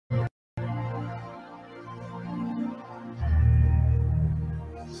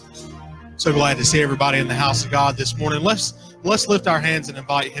So glad to see everybody in the house of God this morning. Let's lift our hands and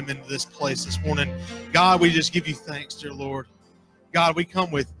invite him into this place this morning. God, we just give you thanks, dear Lord. God, we come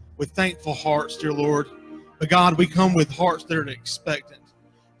with thankful hearts, dear Lord. But God, we come with hearts that are expectant.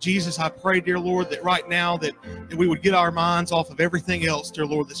 Jesus, I pray, dear Lord, that right now that we would get our minds off of everything else, dear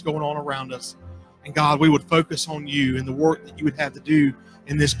Lord, that's going on around us. And God, we would focus on you and the work that you would have to do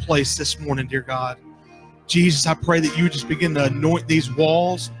in this place this morning, dear God. Jesus, I pray that you would just begin to anoint these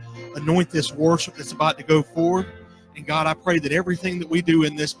walls, anoint this worship that's about to go forward. And God, I pray that everything that we do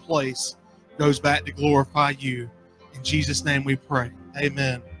in this place goes back to glorify you. In Jesus' name we pray.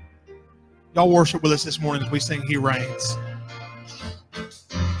 Amen. Y'all worship with us this morning as we sing He Reigns.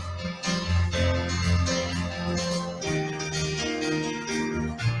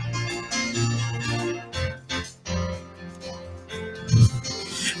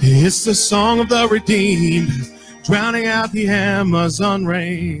 It's the song of the redeemed, drowning out the Amazon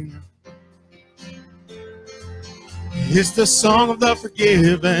rain. It's the song of the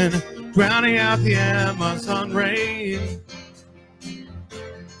forgiven, drowning out the Amazon rain.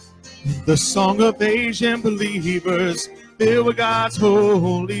 The song of Asian believers filled with God's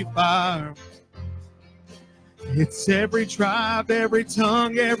holy fire. It's every tribe, every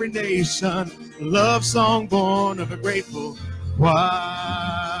tongue, every nation, a love song born of a grateful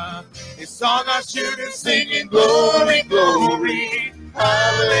choir. It's all God's children singing glory, glory,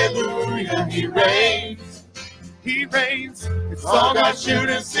 hallelujah, He reigns. He reigns. It's all God's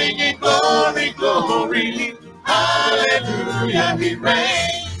children singing glory, glory, hallelujah, He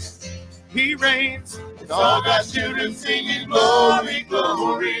reigns. He reigns. It's all God's children singing glory,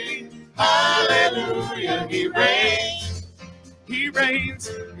 glory, hallelujah, He reigns. He reigns.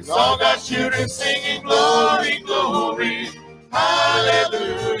 It's all God's children singing glory, glory,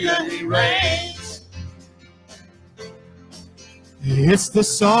 hallelujah, He reigns. It's the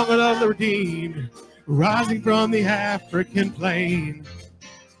song of the redeemed, rising from the African plain.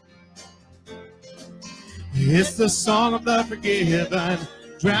 It's the song of the forgiven,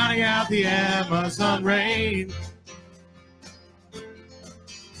 drowning out the Amazon rain.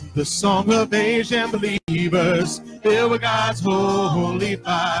 The song of Asian believers filled with God's holy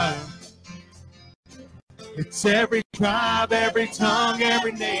fire. It's every tribe, every tongue,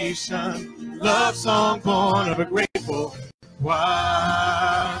 every nation, love song born of a grateful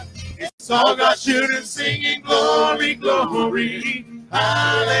choir. It's all God's children singing glory, glory,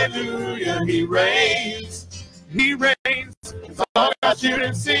 hallelujah, He reigns. He reigns. It's all God's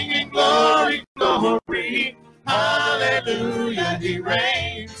children singing glory, glory, hallelujah, He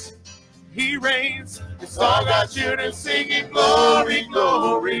reigns. He reigns. It's all God's children singing glory,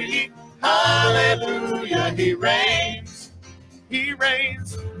 glory, hallelujah, He reigns. He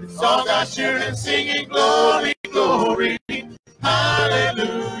reigns. It's all God's children singing glory, glory,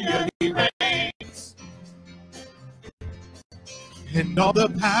 hallelujah, He reigns. And all the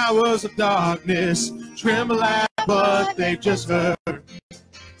powers of darkness tremble at what they've just heard.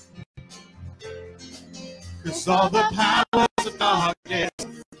 'Cause all the powers of darkness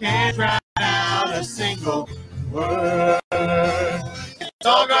can't drown out a single word. It's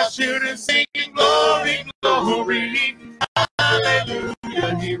all God's children singing glory, glory,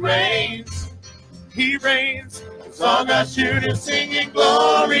 hallelujah, He reigns. He reigns. It's all God's children singing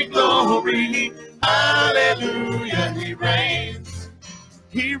glory, glory, hallelujah, He reigns.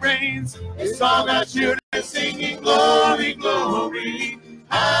 He reigns. It's all God's children singing glory, glory,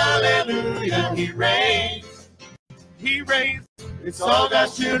 hallelujah, He reigns. He reigns. It's all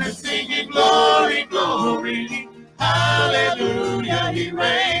God's children singing glory, glory, hallelujah, He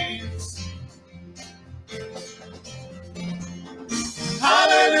reigns.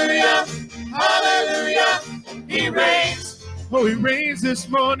 Hallelujah, hallelujah, He reigns. Oh, He reigns this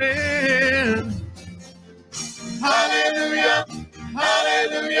morning. Hallelujah,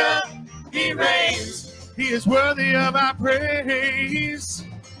 hallelujah, He reigns. He is worthy of our praise.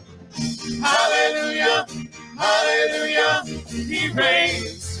 Hallelujah, hallelujah, He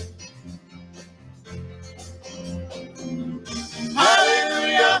reigns.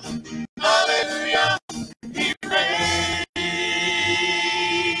 Hallelujah, hallelujah, He reigns.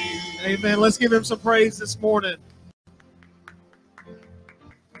 Amen. Let's give Him some praise this morning.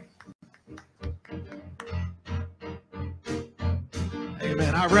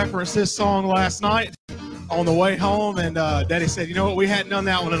 Amen. I referenced this song last night on the way home, and Daddy said, you know what, we hadn't done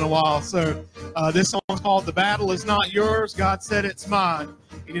that one in a while. So this song's called The Battle Is Not Yours, God Said It's Mine.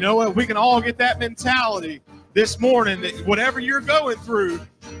 And you know what, we can all get that mentality this morning that whatever you're going through,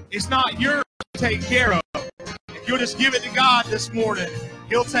 it's not yours to take care of. If you'll just give it to God this morning,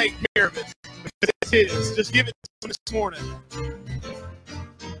 He'll take care of it. Because it's His. Just give it to Him this morning.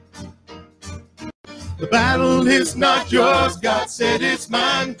 The battle is not yours, God said it's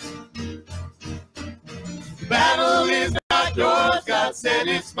mine. The battle is not yours, God said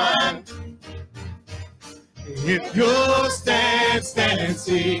it's mine. If you'll stand and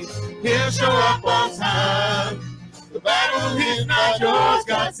see, he'll show up on time. The battle is not yours,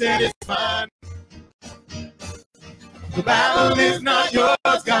 God said it's mine. The battle is not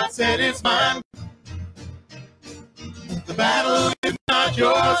yours, God said it's mine. The battle is not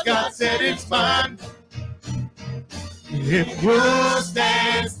yours, God said it's mine. If you'll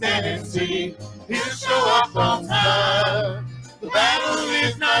stand and see, he'll show up on time. The battle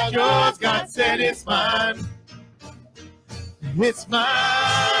is not yours, God said it's mine. It's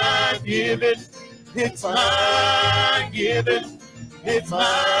mine, give it. It's mine, give it. It's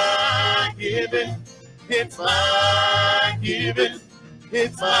mine, give it. It's mine, give it.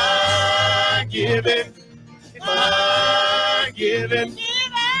 It's mine, give it. It's mine, give it.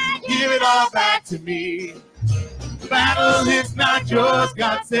 Give it all back to me. The battle is not yours,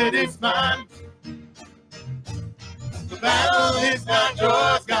 God said it's mine. The battle is not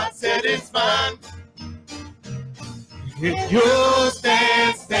yours, God said it's mine. If you'll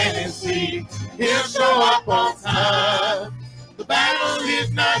stand and see, he'll show up on time. The battle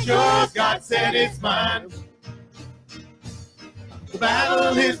is not yours, God said it's mine. The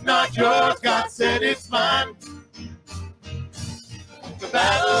battle is not yours, God said it's mine. The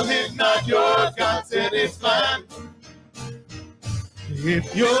battle is not yours, God said it's mine.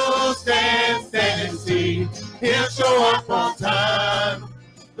 If you'll stand and see, he'll show up on time.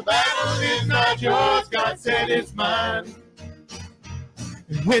 The battle is not yours, God said it's mine.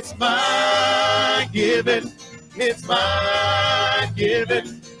 It's mine, give it. It's mine, give it.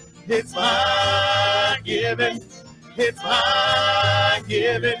 It's mine, give it. It's mine,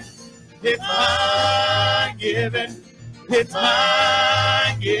 give it. It's mine, give it. It's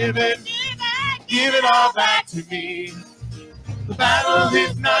mine, give it. Give it all back to me. The battle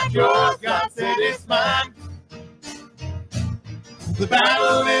is not yours, God said it's mine. The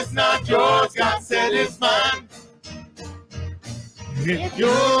battle is not yours, God said it's mine. If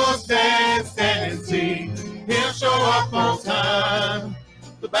you'll stand and see, he'll show up on time.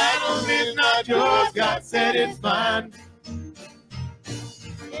 The battle is not yours, God said it's mine.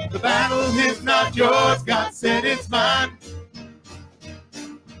 The battle is not yours, God said it's mine.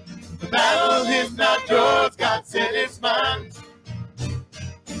 The battle is not yours, God said it's mine.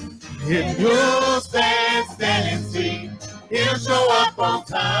 If you'll stand and see, he'll show up on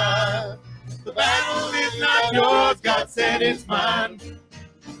time. The battle is not yours, God said it's mine.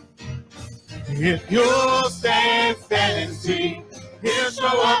 If you'll stand and see, he'll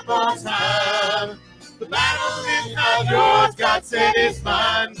show up on time. The battle is not yours, God said it's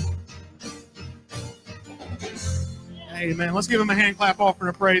mine. Amen. Let's give him a hand clap offering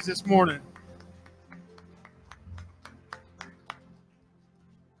of praise this morning.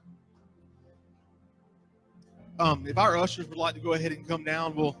 If our ushers would like to go ahead and come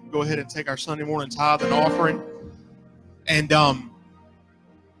down, we'll go ahead and take our Sunday morning tithe and offering. And on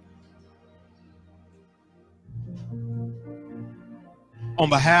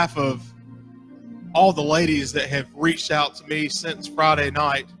behalf of all the ladies that have reached out to me since Friday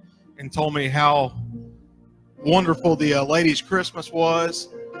night and told me how wonderful the ladies' Christmas was,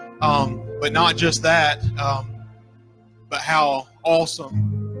 but not just that, but how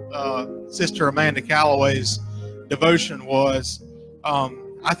awesome Sister Amanda Calloway's devotion was.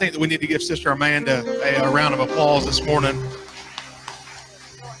 I think that we need to give Sister Amanda a round of applause this morning.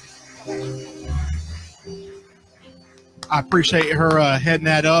 I appreciate her heading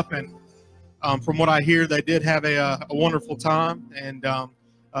that up, and from what I hear, they did have a wonderful time, and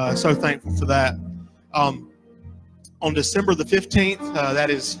so thankful for that. On December the 15th, that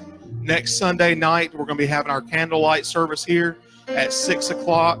is next Sunday night, we're going to be having our candlelight service here at 6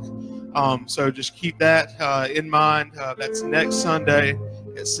 o'clock. So just keep that in mind. That's next Sunday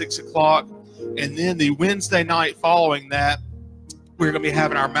at 6 o'clock. And then the Wednesday night following that, we're going to be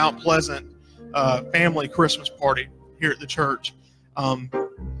having our Mount Pleasant family Christmas party here at the church.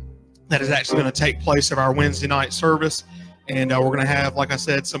 That is actually going to take place of our Wednesday night service. And we're going to have, like I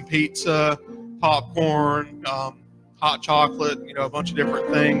said, some pizza, popcorn, hot chocolate, a bunch of different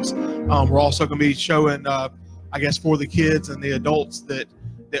things. We're also going to be showing, I guess, for the kids and the adults that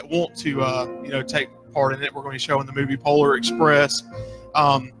want to, take part in it, we're going to be showing the movie Polar Express.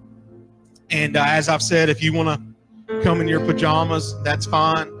 And as I've said, if you want to come in your pajamas, that's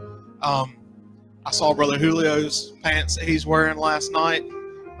fine. I saw Brother Julio's pants that he's wearing last night.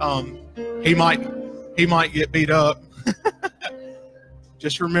 He might get beat up.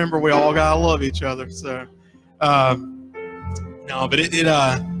 Just remember, we all gotta love each other. So, no, but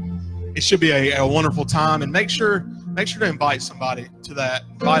it should be a wonderful time. And make sure to invite somebody to that.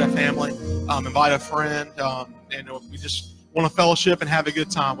 Invite a family, invite a friend, and we just want to fellowship and have a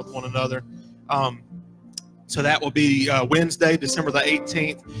good time with one another. So that will be Wednesday, December the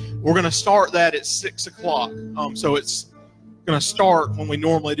 18th. We're going to start that at 6 o'clock. So it's going to start when we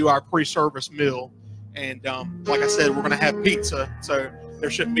normally do our pre-service meal. And like I said, we're going to have pizza. So there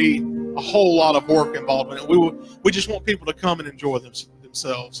shouldn't be a whole lot of work involved in it. We just want people to come and enjoy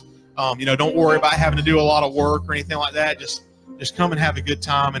themselves. Don't worry about having to do a lot of work or anything like that. Just come and have a good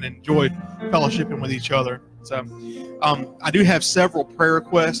time and enjoy fellowshipping with each other. So I do have several prayer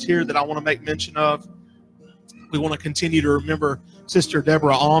requests here that I want to make mention of. We want to continue to remember Sister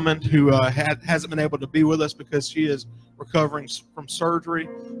Deborah Almond, who hasn't been able to be with us because she is recovering from surgery.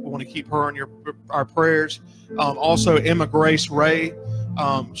 We want to keep her in our prayers. Also, Emma Grace Ray.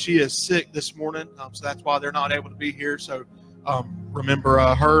 She is sick this morning, so that's why they're not able to be here. So remember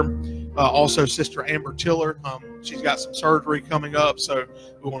her. Also, Sister Amber Tiller. She's got some surgery coming up, so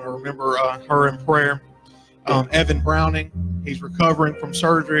we want to remember her in prayer. Evan Browning, he's recovering from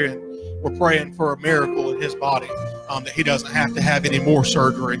surgery, and we're praying for a miracle in his body, that he doesn't have to have any more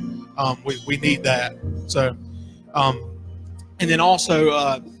surgery. We need that. So, and then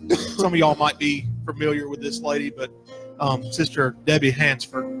also, some of y'all might be familiar with this lady, but Sister Debbie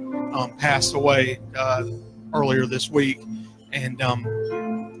Hansford passed away earlier this week, and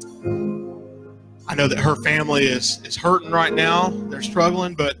I know that her family is hurting right now. They're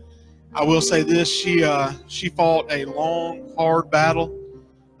struggling, but I will say this: she fought a long, hard battle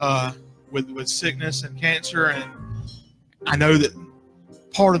with sickness and cancer, and I know that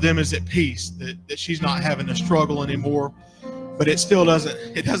part of them is at peace that she's not having to struggle anymore. But it still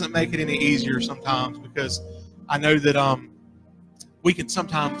doesn't make it any easier sometimes, because I know that we can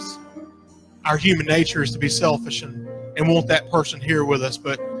sometimes, our human nature is to be selfish and want that person here with us.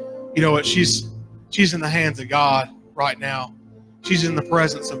 But you know what? She's in the hands of God right now. She's in the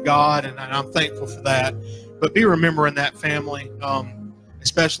presence of God, and I'm thankful for that. But be remembering that family,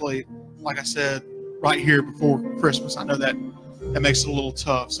 especially, like I said, right here before Christmas. I know that makes it a little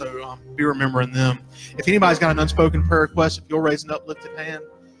tough, so be remembering them. If anybody's got an unspoken prayer request, if you'll raise an uplifted hand,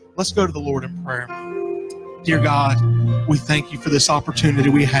 let's go to the Lord in prayer. Dear God, we thank you for this opportunity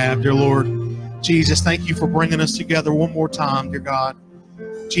we have, dear Lord. Jesus, thank you for bringing us together one more time, dear God.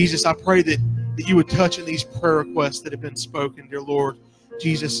 Jesus, I pray that you would touch in these prayer requests that have been spoken, dear Lord.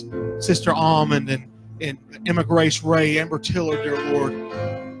 Jesus, Sister Almond and Emma Grace Ray, Amber Tiller, dear Lord.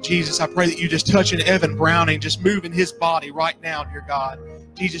 Jesus, I pray that you just touch in Evan Browning, just move in his body right now, dear God.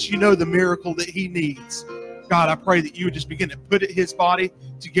 Jesus, you know the miracle that he needs. God, I pray that you would just begin to put his body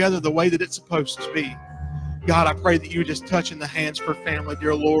together the way that it's supposed to be. God, I pray that you would just touch in the Hansford family,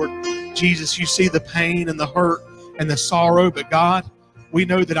 dear Lord. Jesus, you see the pain and the hurt and the sorrow, but God, we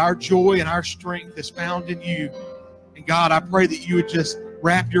know that our joy and our strength is found in you. And God, I pray that you would just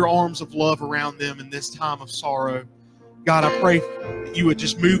wrap your arms of love around them in this time of sorrow. God, I pray that you would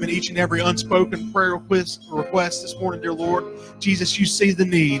just move in each and every unspoken prayer request this morning, dear Lord. Jesus, you see the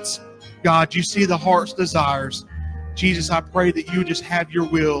needs. God, you see the heart's desires. Jesus, I pray that you would just have your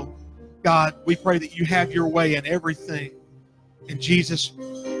will. God, we pray that you have your way in everything. And Jesus,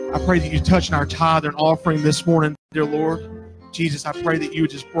 I pray that you touch in our tithe and offering this morning, dear Lord. Jesus, I pray that you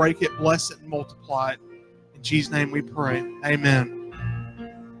would just break it, bless it, and multiply it. In Jesus' name we pray. Amen.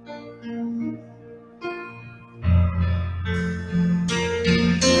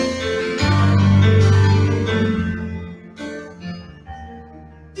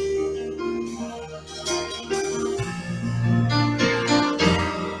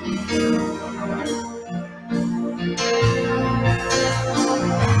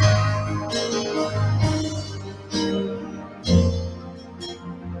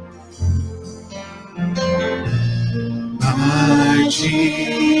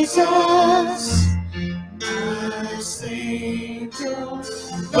 Jesus, my Savior,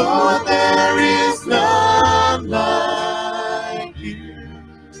 Lord, there is none like you.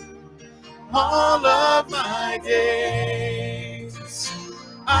 All of my days,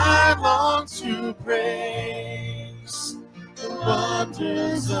 I long to praise the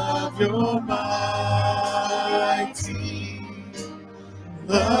wonders of your mighty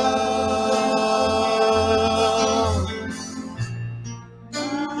love.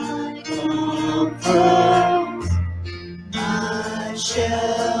 My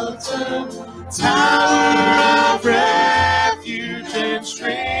shelter, tower of refuge and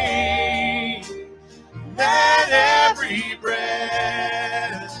strength, let every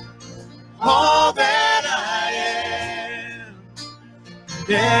breath, all that I am,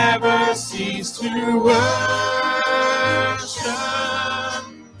 never cease to worship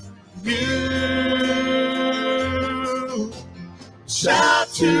Shout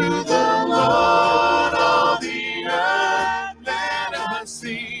to the Lord, all the earth, let us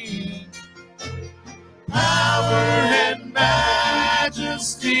sing. Power and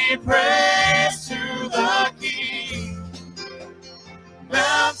majesty, praise to the King.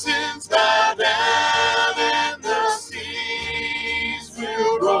 Mountains bow down and the seas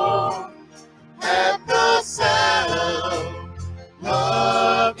will roar at the sound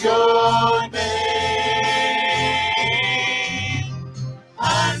of your name.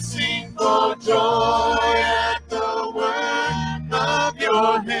 I sing for joy at the work of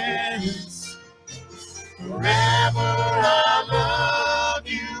your hands. Forever I love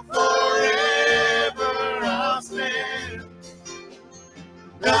you, forever I'll stand.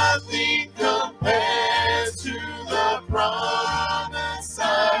 Nothing compares to the promise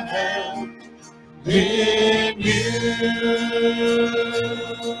I have in you.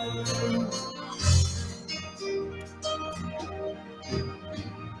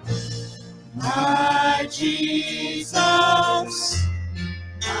 My Jesus,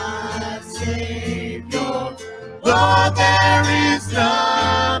 my Savior, Lord, there is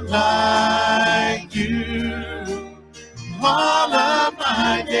none like you. All of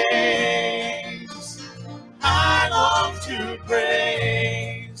my days, I long to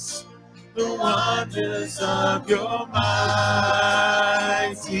praise the wonders of your mighty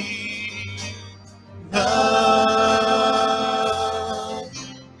love.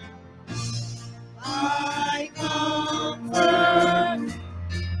 My comfort,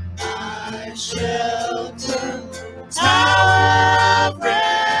 my shelter, tower of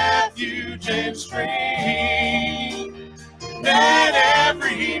refuge and strength. Let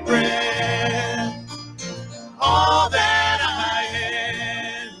every breath, all that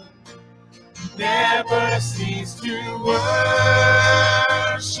I am, never cease to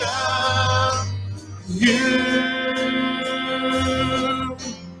worship you.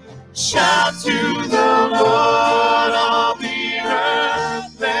 Shout to the Lord, all the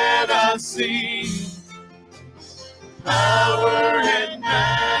earth, let us sing. Power and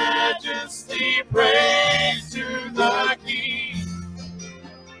majesty, praise to the King.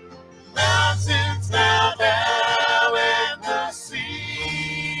 Mountains bow down and the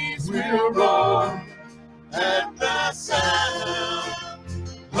seas will roar at the sound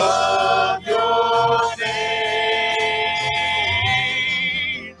of your name.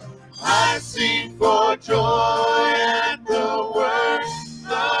 I sing for joy at the work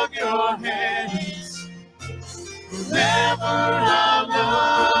of your hands. Forever I'll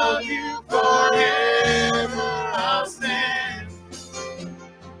love you, forever I'll stand.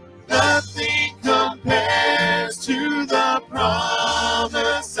 Nothing compares to the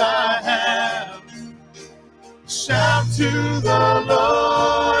promise I have. Shout to the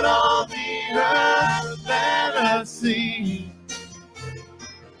Lord, all the earth, let us sing.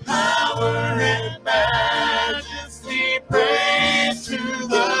 Power and majesty, praise to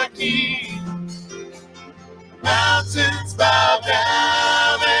the King. Mountains bow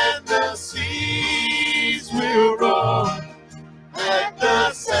down and the seas will roar at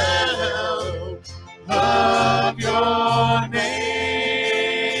the sound of your name.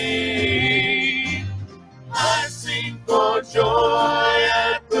 I sing for joy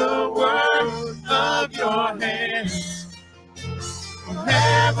at the work of your hands.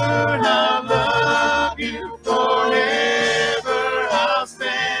 Forever I'll love you, forever I'll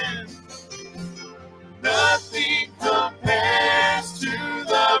stand. Nothing compares to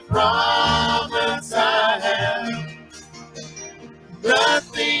the promise I have.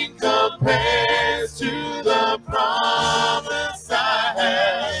 Nothing compares to the promise I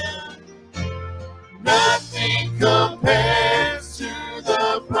have. Nothing compares to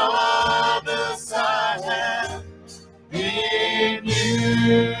the promise I have in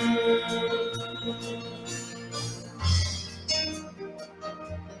you.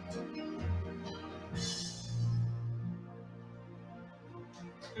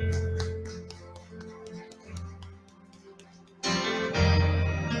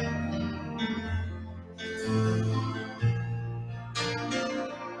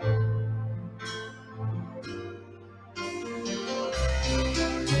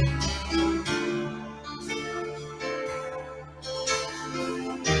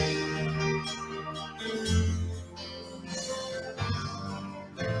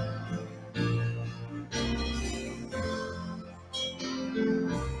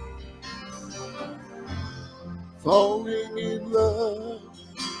 Falling in love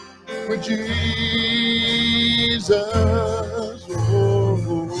with Jesus,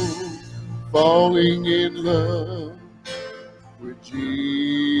 oh, falling in love with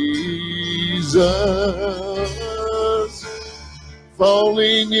Jesus,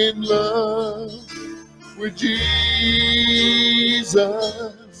 falling in love with Jesus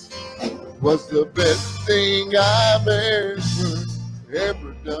was the best thing I've ever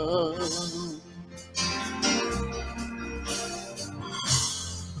done.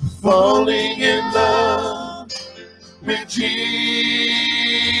 Falling in love with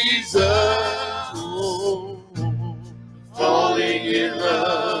Jesus. Oh, falling in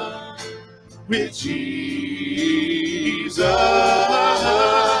love with Jesus.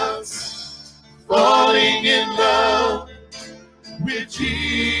 Falling in love with Jesus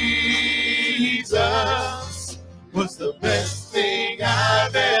was the best thing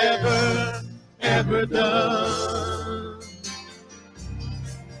I've ever done.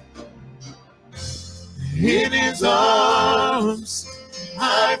 In his arms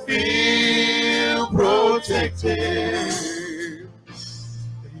I feel protected.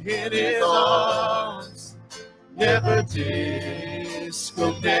 In his arms never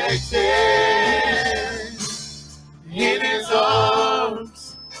disconnected. In his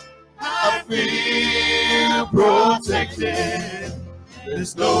arms I feel protected.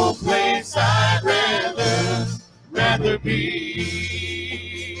 There's no place I'd rather be.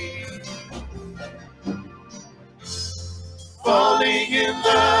 Falling in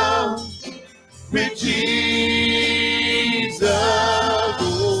love with Jesus.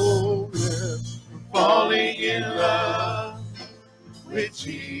 Oh, yeah. Falling in love with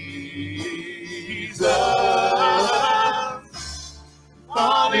Jesus.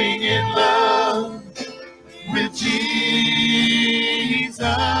 Falling in love with Jesus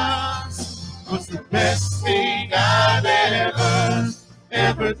was the best thing I've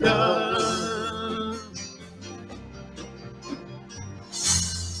ever done.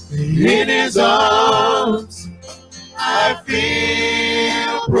 In his arms I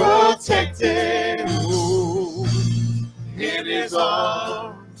feel protected. Oh, in his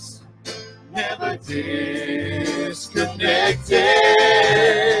arms never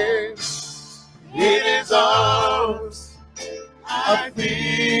disconnected. In his arms I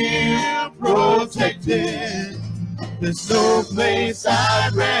feel protected. There's no place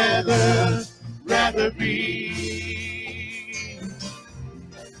I'd rather be.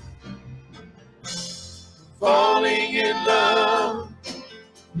 Falling in love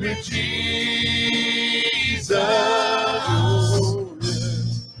with Jesus. Oh, yeah.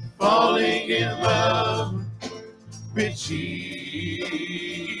 Falling in love with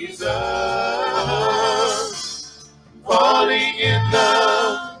Jesus. Falling in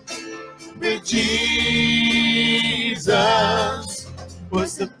love with Jesus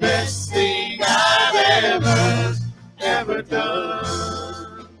was the best thing I've ever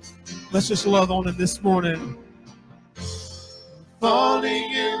done. Let's just love on him this morning.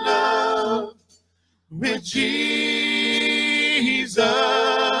 Falling in love with Jesus.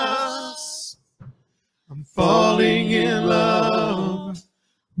 I'm falling in love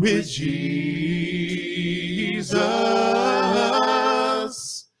with Jesus.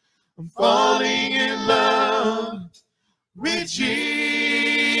 I'm falling in love with Jesus.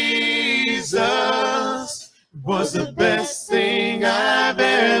 Was the best thing I've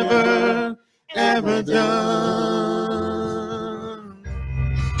ever done.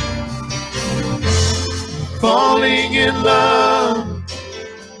 Falling in love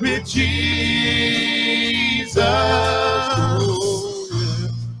with Jesus. Oh, yeah.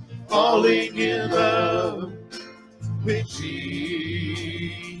 Falling in love with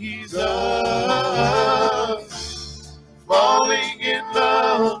Jesus. Falling in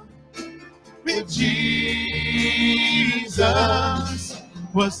love with Jesus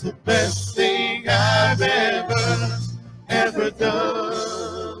was the best thing I've ever done.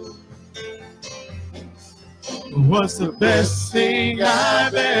 Was the best thing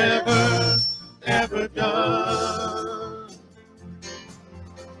I've ever done.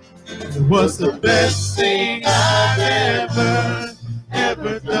 It was the best thing I've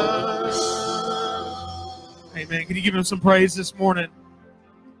ever done. Amen. Can you give him some praise this morning?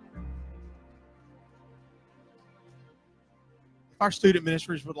 If our student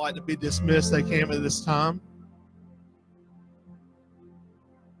ministries would like to be dismissed, they can at this time.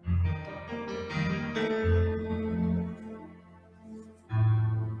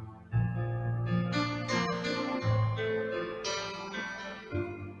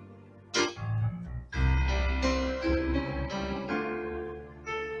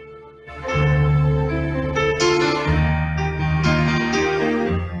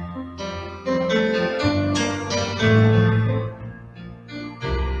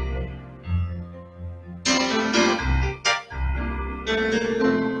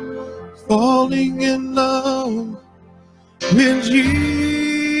 Falling in love with Jesus,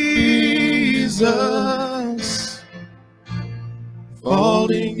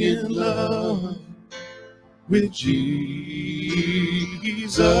 falling in love with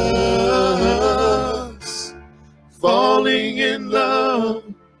Jesus, falling in love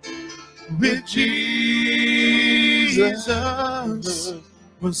with Jesus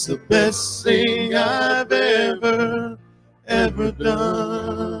was the best thing I've ever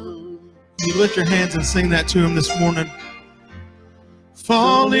done. Can you lift your hands and sing that to him this morning?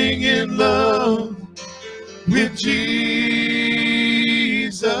 Falling in love with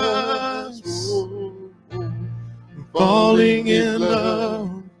Jesus, falling in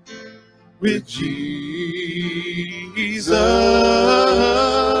love with Jesus,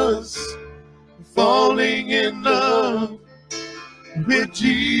 falling in love with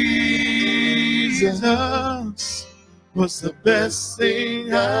Jesus was the best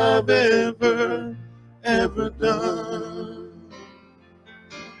thing I've ever done.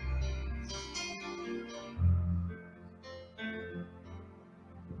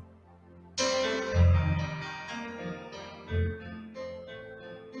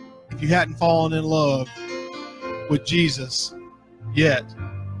 If you hadn't fallen in love with Jesus yet,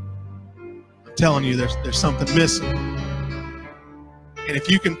 I'm telling you, there's something missing. And if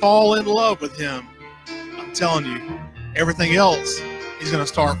you can fall in love with him, I'm telling you, everything else is going to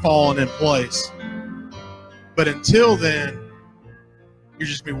start falling in place. But until then, you're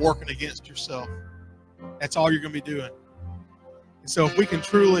just going to be working against yourself. That's all you're going to be doing. And so if we can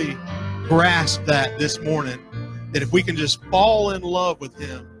truly grasp that this morning, that if we can just fall in love with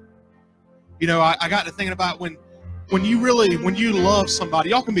him, you know, I got to thinking about when you love somebody.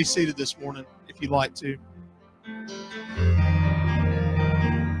 Y'all can be seated this morning if you'd like to.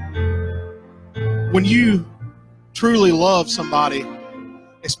 When you truly love somebody,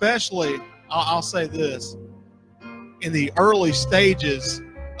 especially, I'll say this, in the early stages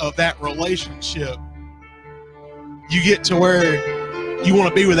of that relationship, you get to where you want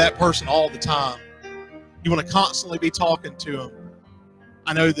to be with that person all the time. You want to constantly be talking to them.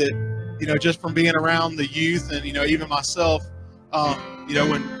 I know that, you know, just from being around the youth and, you know, even myself, you know,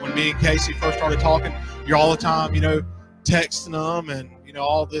 when me and Casey first started talking, you're all the time, you know, texting them and, you know,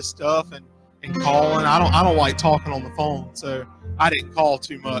 all this stuff and calling. I don't like talking on the phone, so I didn't call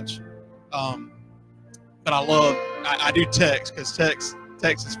too much. But I do text, because text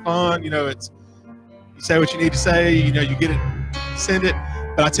is fun. You know, you say what you need to say, you know, you get it, send it.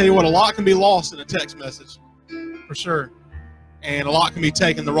 But I tell you what, a lot can be lost in a text message, for sure. And a lot can be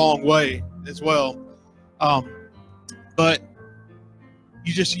taken the wrong way as well. But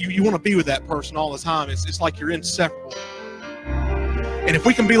you want to be with that person all the time. It's like you're inseparable. And if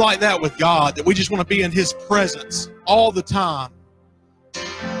we can be like that with God, that we just want to be in his presence all the time.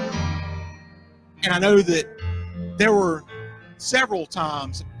 And I know that there were several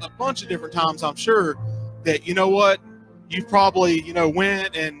times, a bunch of different times, I'm sure, that, you know what, you probably, you know,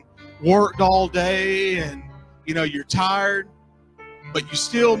 went and worked all day and, you know, you're tired, but you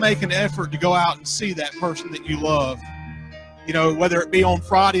still make an effort to go out and see that person that you love. You know, whether it be on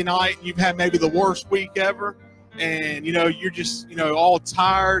Friday night, you've had maybe the worst week ever, and, you know, you're just, you know, all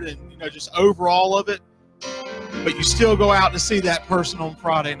tired and, you know, just over all of it, but you still go out to see that person on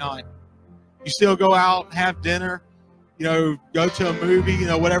Friday night. You still go out, have dinner, you know, go to a movie, you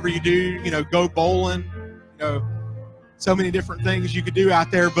know, whatever you do, you know, go bowling, you know, so many different things you could do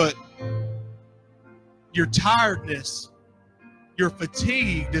out there, but your tiredness, your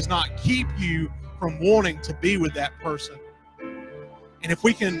fatigue does not keep you from wanting to be with that person. And if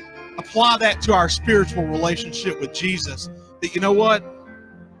we can apply that to our spiritual relationship with Jesus, that, you know what,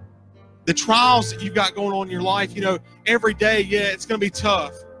 the trials that you've got going on in your life, you know, every day, yeah, it's going to be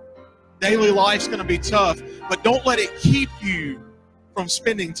tough. Daily life's going to be tough, but don't let it keep you from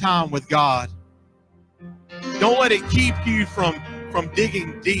spending time with God. Don't let it keep you from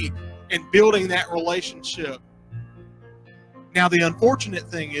digging deep and building that relationship. Now, the unfortunate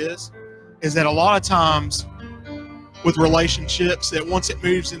thing is that a lot of times with relationships, that once it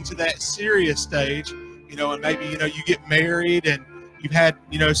moves into that serious stage, you know, and maybe, you know, you get married and you've had,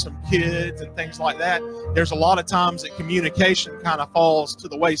 you know, some kids and things like that, there's a lot of times that communication kind of falls to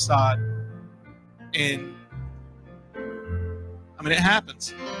the wayside. And, I mean, it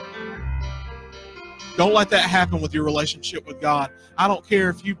happens. Don't let that happen with your relationship with God. I don't care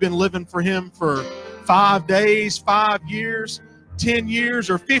if you've been living for him for 5 days, 5 years, 10 years,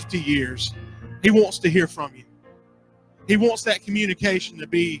 or 50 years. He wants to hear from you. He wants that communication to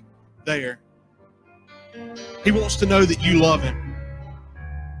be there. He wants to know that you love him.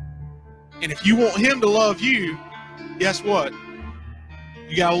 And if you want him to love you, guess what?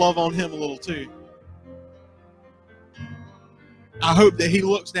 You got to love on him a little too. I hope that he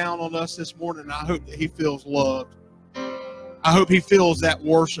looks down on us this morning, and I hope that he feels loved. I hope he feels that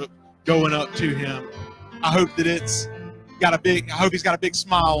worship going up to him. I hope that I hope he's got a big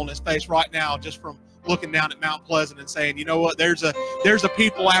smile on his face right now just from looking down at Mount Pleasant and saying, you know what, there's a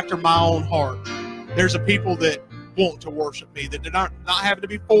people after my own heart. There's a people that want to worship me, that they're not having to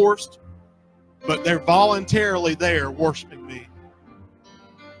be forced, but they're voluntarily there worshiping me.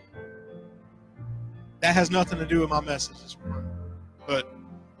 That has nothing to do with my message this morning, but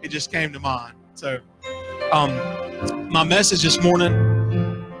it just came to mind. So my message this morning,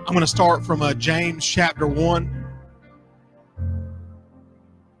 I'm going to start from James chapter 1.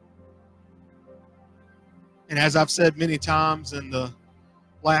 And as I've said many times in the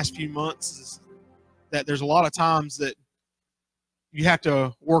last few months, is that there's a lot of times that you have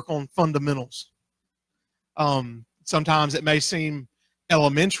to work on fundamentals. Sometimes it may seem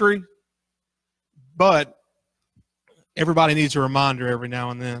elementary, but everybody needs a reminder every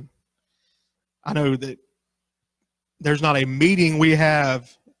now and then. I know that there's not a meeting we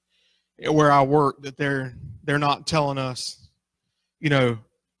have where I work that they're not telling us,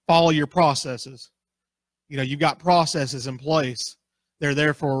 follow your processes. You've got processes in place. They're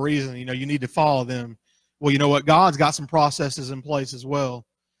there for a reason. You need to follow them. Well, you know what? God's got some processes in place as well.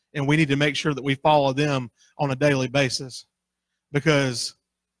 And we need to make sure that we follow them on a daily basis. Because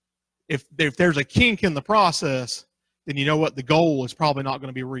if there's a kink in the process, then you know what? The goal is probably not going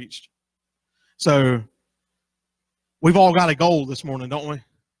to be reached. So we've all got a goal this morning, don't we?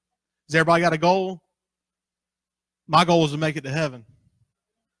 Has everybody got a goal? My goal is to make it to heaven.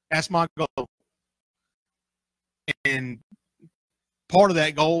 That's my goal. And part of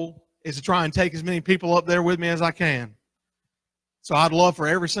that goal is to try and take as many people up there with me as I can. So I'd love for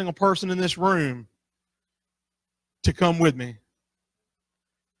every single person in this room to come with me.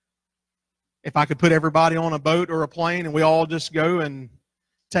 If I could put everybody on a boat or a plane and we all just go and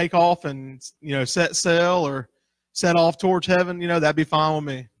take off and, set sail or set off towards heaven, that'd be fine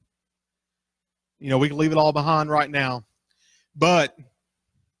with me. We can leave it all behind right now. But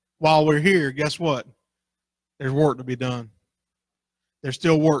while we're here, guess what? There's work to be done. There's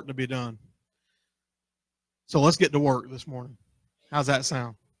still work to be done. So let's get to work this morning. How's that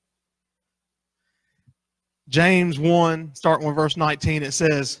sound? James 1, starting with verse 19, it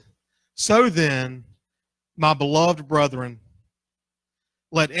says, "So then, my beloved brethren,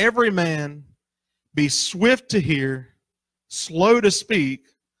 let every man be swift to hear, slow to speak,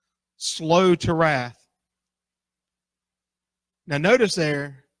 slow to wrath." Now notice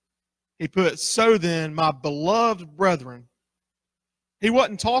there, he put, "So then, my beloved brethren." He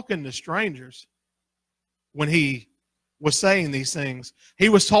wasn't talking to strangers when he was saying these things. He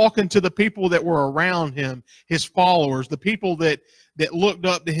was talking to the people that were around him, his followers, the people that looked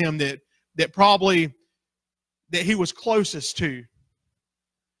up to him, that he was closest to.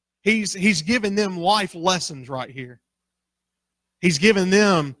 He's giving them life lessons right here. He's giving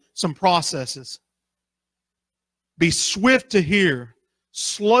them some processes. Be swift to hear,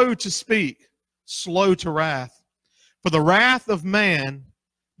 slow to speak, slow to wrath. For the wrath of man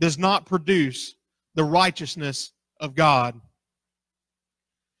does not produce the righteousness of God.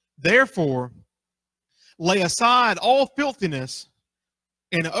 Therefore, lay aside all filthiness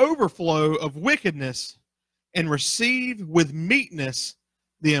and overflow of wickedness, and receive with meekness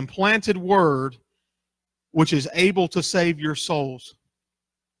the implanted word, which is able to save your souls.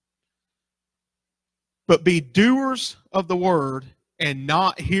 But be doers of the word, and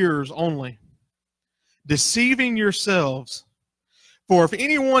not hearers only, deceiving yourselves. For if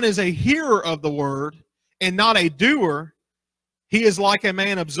anyone is a hearer of the word and not a doer, he is like a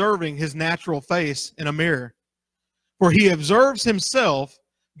man observing his natural face in a mirror. For he observes himself,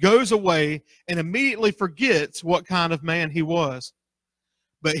 goes away, and immediately forgets what kind of man he was.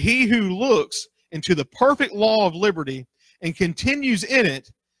 But he who looks into the perfect law of liberty and continues in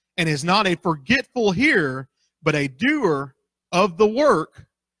it, and is not a forgetful hearer, but a doer of the work,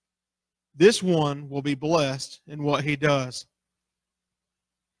 this one will be blessed in what he does.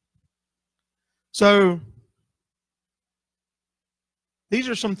 So, these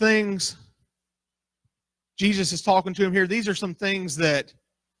are some things Jesus is talking to him here. These are some things that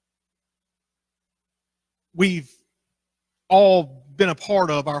we've all been a part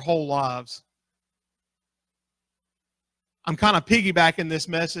of our whole lives. I'm kind of piggybacking this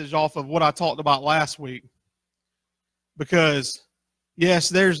message off of what I talked about last week. Because, yes,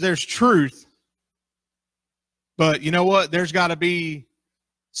 there's truth. But you know what? There's got to be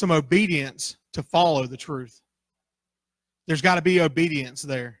some obedience to follow the truth. There's got to be obedience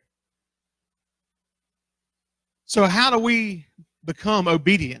there. So how do we become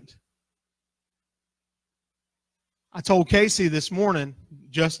obedient? I told Casey this morning,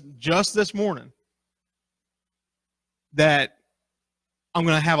 just this morning, that I'm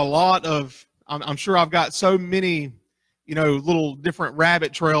going to have a lot of, I'm sure I've got so many, little different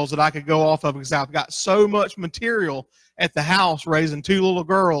rabbit trails that I could go off of because I've got so much material at the house raising 2 little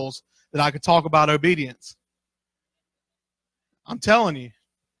girls that I could talk about obedience. I'm telling you.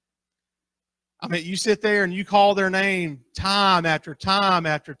 I mean, you sit there and you call their name time after time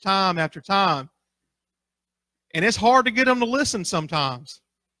after time after time, and it's hard to get them to listen sometimes.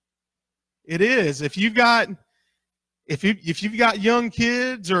 It is. If you've got young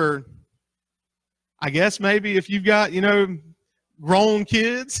kids, or I guess maybe if you've got, grown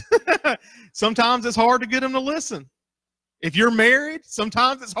kids, sometimes it's hard to get them to listen. If you're married,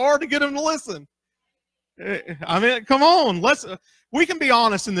 sometimes it's hard to get them to listen. I mean, come on, we can be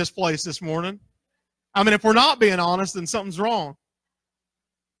honest in this place this morning. I mean, if we're not being honest, then something's wrong.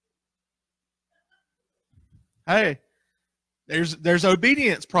 Hey, there's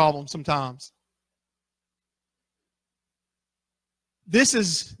obedience problems sometimes. This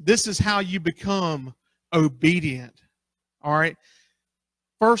is how you become obedient. All right.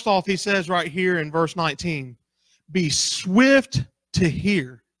 First off, he says right here in verse 19, be swift to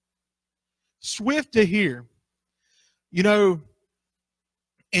hear. Swift to hear.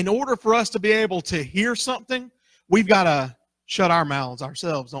 In order for us to be able to hear something, we've got to shut our mouths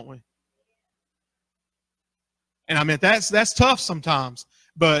ourselves, don't we? And I mean, that's tough sometimes.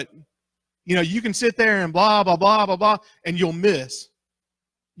 But, you can sit there and blah, blah, blah, blah, blah, and you'll miss.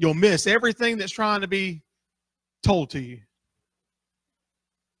 You'll miss everything that's trying to be told to you.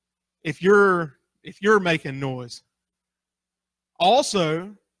 If you're making noise.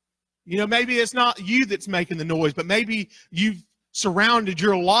 Also, maybe it's not you that's making the noise, but maybe you've surrounded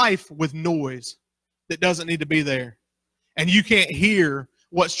your life with noise that doesn't need to be there. And you can't hear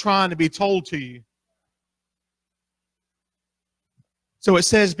what's trying to be told to you. So it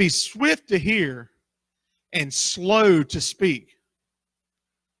says, be swift to hear and slow to speak.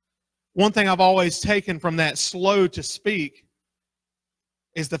 One thing I've always taken from that slow to speak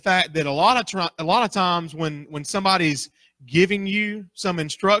is the fact that a lot of times when somebody's giving you some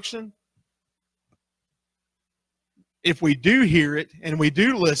instruction, if we do hear it and we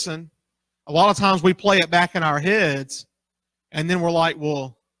do listen, a lot of times we play it back in our heads, and then we're like,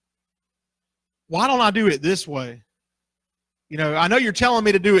 well, why don't I do it this way? I know you're telling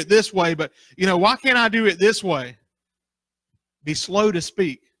me to do it this way, but, why can't I do it this way? Be slow to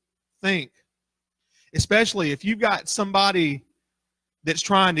speak. Think. Especially if you've got somebody that's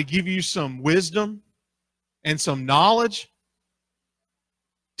trying to give you some wisdom and some knowledge,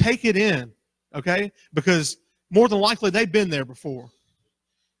 take it in, okay? Because more than likely they've been there before.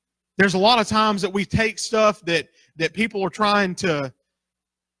 There's a lot of times that we take stuff that people are trying to,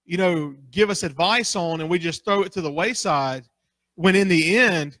 give us advice on, and we just throw it to the wayside, when in the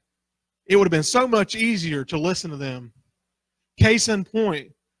end, it would have been so much easier to listen to them. Case in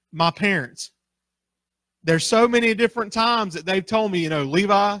point, my parents. There's so many different times that they've told me,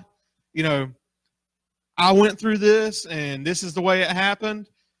 Levi, I went through this, and this is the way it happened.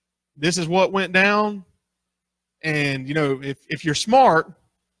 This is what went down. And, if you're smart,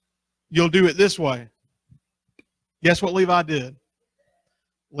 you'll do it this way. Guess what Levi did?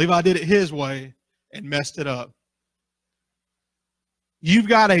 Levi did it his way and messed it up. You've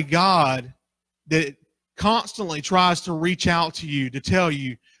got a God that constantly tries to reach out to you to tell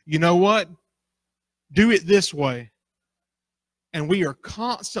you, you know what? Do it this way. And we are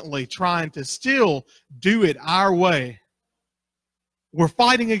constantly trying to still do it our way. We're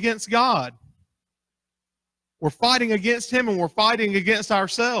fighting against God. We're fighting against Him, and we're fighting against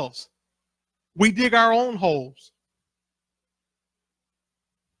ourselves. We dig our own holes.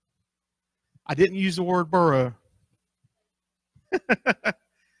 I didn't use the word burrow.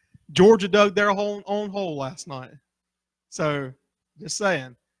 Georgia dug their own hole last night. So, just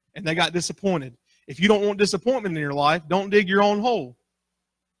saying. And they got disappointed. If you don't want disappointment in your life, don't dig your own hole.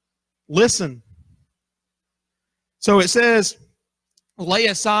 Listen. So it says, lay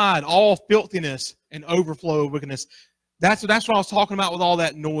aside all filthiness and overflow of wickedness. That's what I was talking about with all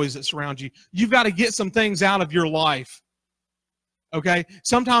that noise that surrounds you. You've got to get some things out of your life. Okay?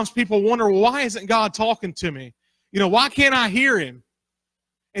 Sometimes people wonder, well, why isn't God talking to me? Why can't I hear Him?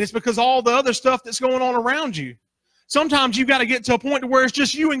 And it's because all the other stuff that's going on around you. Sometimes you've got to get to a point to where it's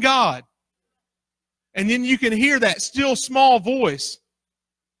just you and God. And then you can hear that still small voice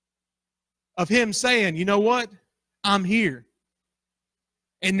of Him saying, you know what? I'm here.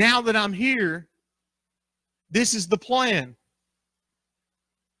 And now that I'm here, this is the plan.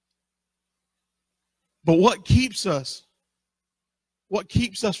 But what keeps us? What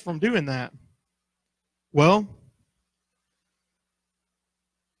keeps us from doing that? Well,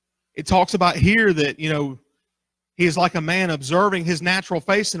 it talks about here that, he is like a man observing his natural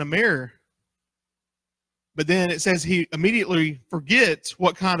face in a mirror. But then it says he immediately forgets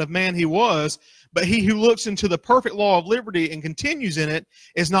what kind of man he was. But he who looks into the perfect law of liberty and continues in it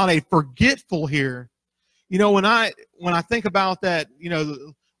is not a forgetful hearer. When I think about that,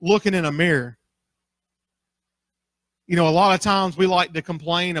 looking in a mirror, a lot of times we like to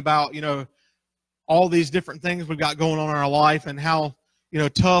complain about, all these different things we've got going on in our life and how,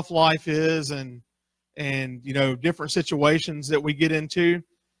 tough life is and different situations that we get into.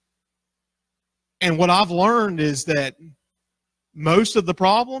 And what I've learned is that most of the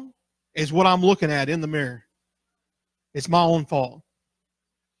problem is what I'm looking at in the mirror. It's my own fault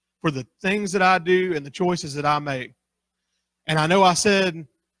for the things that I do and the choices that I make. And I know I said,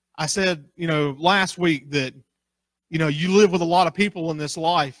 last week that, you live with a lot of people in this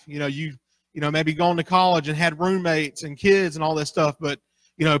life. You maybe gone to college and had roommates and kids and all this stuff, but,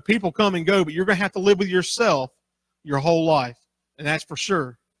 people come and go, but you're going to have to live with yourself your whole life. And that's for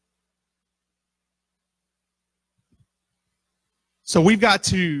sure. So we've got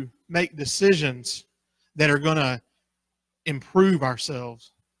to make decisions that are going to improve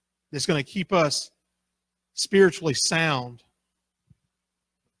ourselves, that's going to keep us spiritually sound.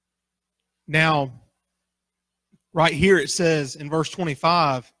 Now, right here it says in verse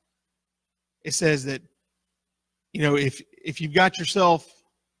 25, it says that, if you've got yourself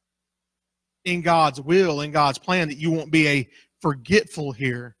in God's will, in God's plan, that you won't be a forgetful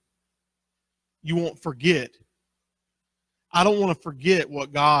hearer. You won't forget. I don't want to forget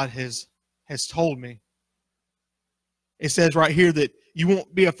what God has told me. It says right here that you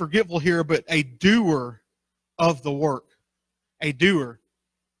won't be a forgetful hearer, but a doer of the work. A doer.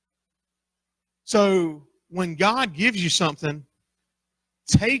 So when God gives you something,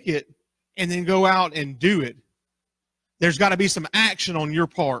 take it and then go out and do it. There's got to be some action on your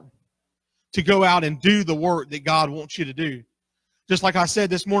part to go out and do the work that God wants you to do. Just like I said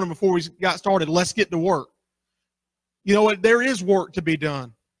this morning before we got started, let's get to work. You know what? There is work to be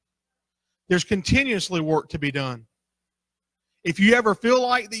done. There's continuously work to be done. If you ever feel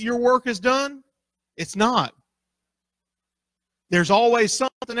like that your work is done, it's not. There's always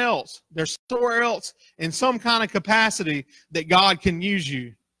something else. There's somewhere else in some kind of capacity that God can use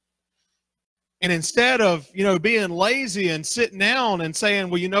you. And instead of, being lazy and sitting down and saying,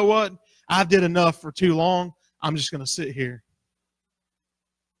 well, you know what? I did enough for too long. I'm just going to sit here.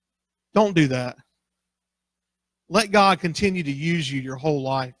 Don't do that. Let God continue to use you your whole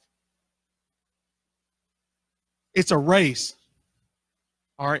life. It's a race.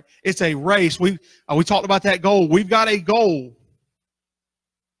 All right? It's a race. We talked about that goal. We've got a goal.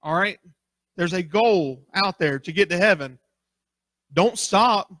 All right? There's a goal out there to get to heaven. Don't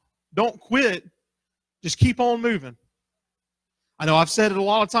stop. Don't quit. Just keep on moving. I know I've said it a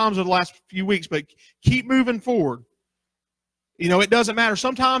lot of times over the last few weeks, but keep moving forward. It doesn't matter.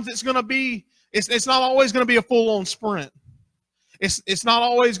 Sometimes it's going to be, it's not always going to be a full-on sprint. It's not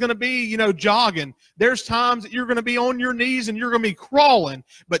always going to be, jogging. There's times that you're going to be on your knees and you're going to be crawling,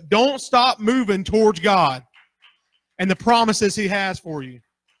 but don't stop moving towards God and the promises He has for you.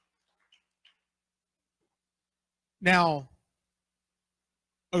 Now,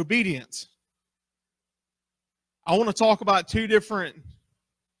 obedience. I want to talk about two different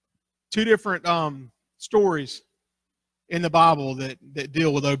stories in the Bible that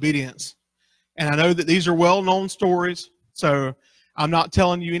deal with obedience. And I know that these are well-known stories, so I'm not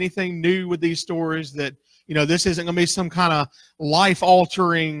telling you anything new with these stories that, this isn't going to be some kind of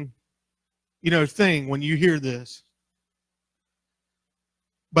life-altering, thing when you hear this.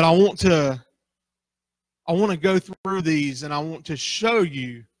 But I want to go through these and I want to show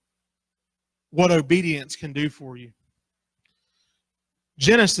you what obedience can do for you.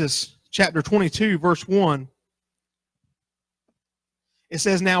 Genesis chapter 22, verse 1. It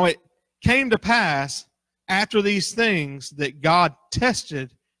says, now it came to pass after these things that God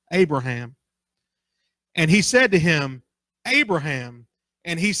tested Abraham. And He said to him, Abraham.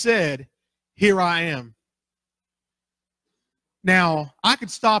 And he said, here I am. Now, I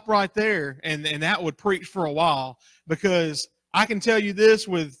could stop right there and that would preach for a while, because I can tell you this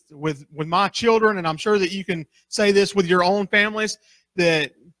with my children, and I'm sure that you can say this with your own families,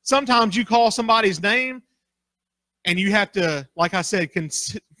 that sometimes you call somebody's name and you have to, like I said,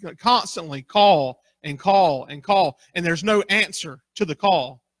 constantly call and call and call, and there's no answer to the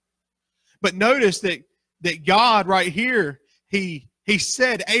call. But notice that God right here, He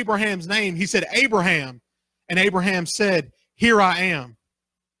said Abraham's name. He said, Abraham. And Abraham said, here I am.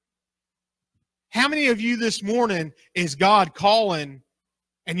 How many of you this morning is God calling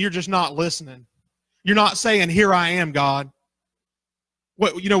and you're just not listening? You're not saying, here I am, God.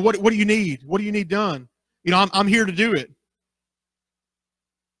 What do you need? What do you need done? I'm here to do it.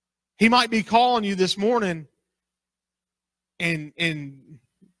 He might be calling you this morning, and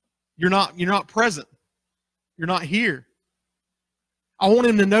you're not present. You're not here. I want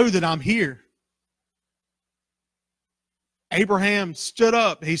him to know that I'm here. Abraham stood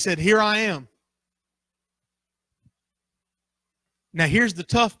up. He said, "Here I am." Now here's the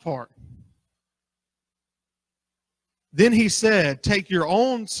tough part. Then he said, "Take your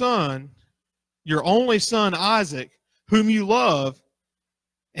own son, your only son Isaac, whom you love,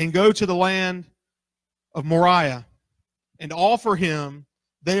 and go to the land of Moriah, and offer him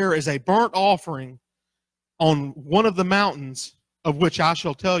there as a burnt offering on one of the mountains of which I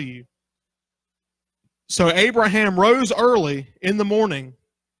shall tell you." So Abraham rose early in the morning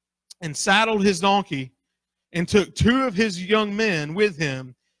and saddled his donkey and took 2 of his young men with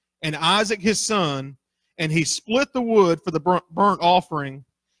him and Isaac his son, and he split the wood for the burnt offering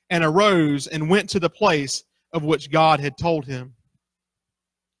and arose and went to the place of which God had told him.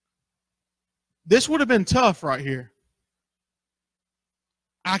 This would have been tough right here.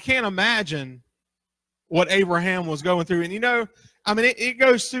 I can't imagine what Abraham was going through. And it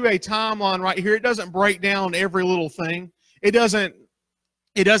goes through a timeline right here. It doesn't break down every little thing. It doesn't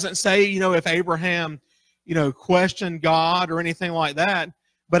say, if Abraham, questioned God or anything like that.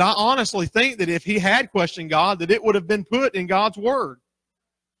 But I honestly think that if he had questioned God, that it would have been put in God's word.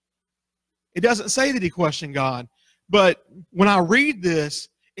 It doesn't say that he questioned God. But when I read this,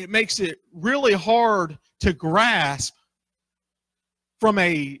 it makes it really hard to grasp from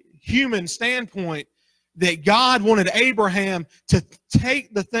a human standpoint that God wanted Abraham to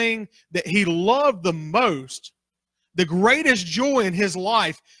take the thing that he loved the most, the greatest joy in his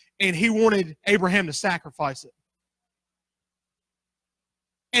life, and he wanted Abraham to sacrifice it.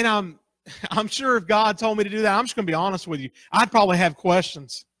 And I'm sure if God told me to do that, I'm just going to be honest with you, I'd probably have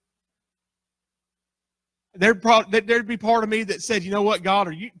questions. There'd be part of me that said, "You know what, God,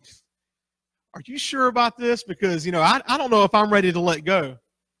 are you sure about this? Because, I don't know if I'm ready to let go.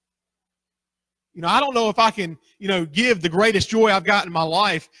 I don't know if I can, give the greatest joy I've got in my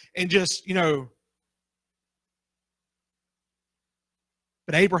life and just,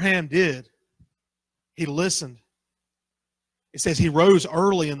 But Abraham did. He listened. It says he rose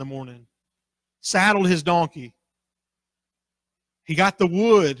early in the morning, saddled his donkey. He got the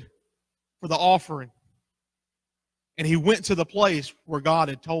wood for the offering, and he went to the place where God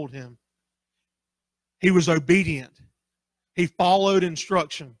had told him. He was obedient. He followed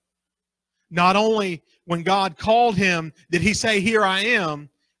instruction. Not only when God called him did he say, "Here I am,"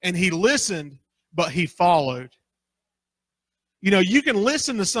 and he listened, but he followed. You can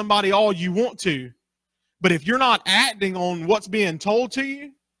listen to somebody all you want to, but if you're not acting on what's being told to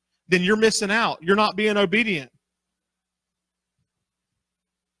you, then you're missing out. You're not being obedient.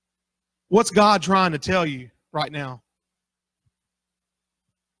 What's God trying to tell you right now?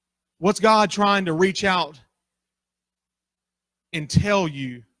 What's God trying to reach out and tell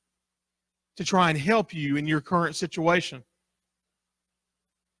you to try and help you in your current situation?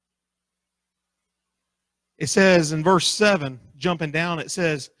 It says in verse 7, jumping down, it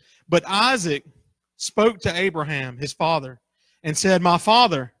says, "But Isaac spoke to Abraham, his father, and said, 'My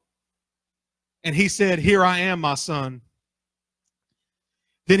father.' And he said, 'Here I am, my son.'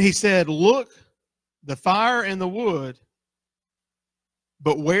 Then he said, 'Look, the fire and the wood,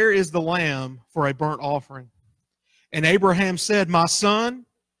 but where is the lamb for a burnt offering?' And Abraham said, 'My son,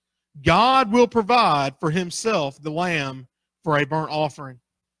 God will provide for himself the lamb for a burnt offering.'"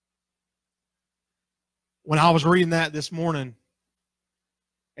 When I was reading that this morning,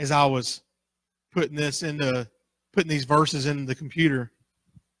 as I was putting these verses into the computer,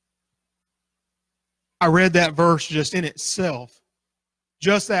 I read that verse just in itself.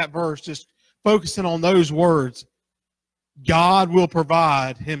 Just that verse, just focusing on those words. God will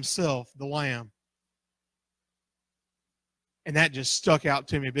provide himself the lamb. And that just stuck out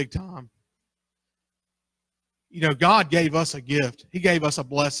to me big time. God gave us a gift. He gave us a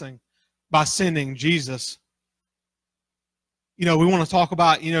blessing by sending Jesus. We want to talk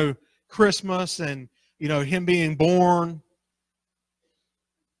about, Christmas and, him being born.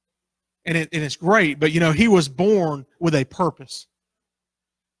 And it's great, but, he was born with a purpose.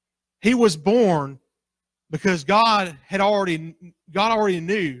 He was born because God already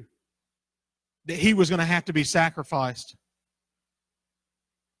knew that he was going to have to be sacrificed.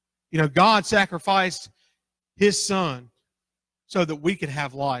 God sacrificed his son so that we could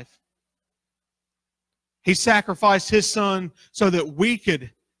have life. He sacrificed his son so that we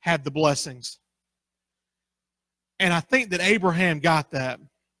could have the blessings. And I think that Abraham got that.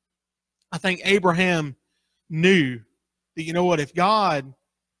 I think Abraham knew that, you know what, if God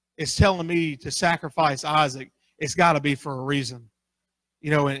is telling me to sacrifice Isaac, it's got to be for a reason.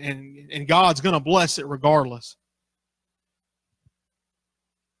 You know, and God's going to bless it regardless.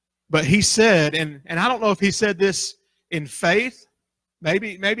 But he said, and I don't know if he said this in faith.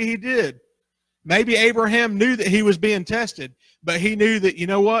 Maybe he did. Maybe Abraham knew that he was being tested, but he knew that, you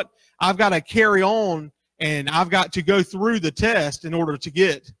know what, I've got to carry on and I've got to go through the test in order to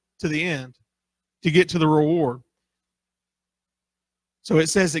get to the end, to get to the reward. So it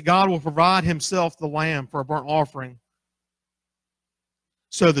says that God will provide himself the lamb for a burnt offering.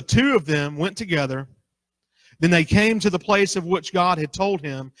 So the two of them went together. Then they came to the place of which God had told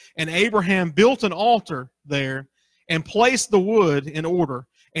him, and Abraham built an altar there and placed the wood in order.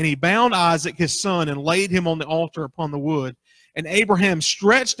 And he bound Isaac his son and laid him on the altar upon the wood. And Abraham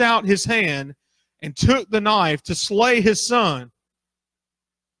stretched out his hand and took the knife to slay his son.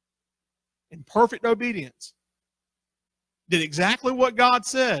 In perfect obedience, did exactly what God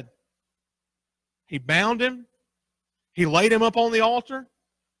said. He bound him, he laid him up on the altar,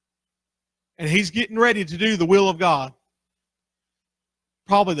 and he's getting ready to do the will of God.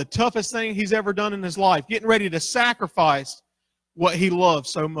 Probably the toughest thing he's ever done in his life, getting ready to sacrifice what he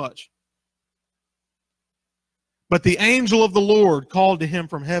loves so much. But the angel of the Lord called to him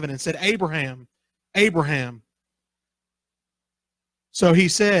from heaven and said, Abraham, Abraham. So he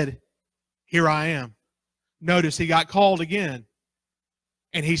said, here I am. Notice he got called again.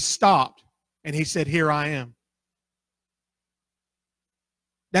 And he stopped. And he said, here I am.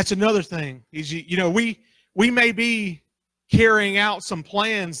 That's another thing. You know, we may be carrying out some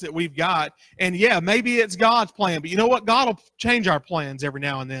plans that we've got. And yeah, maybe it's God's plan. But you know what? God will change our plans every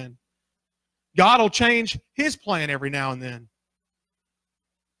now and then. God will change his plan every now and then.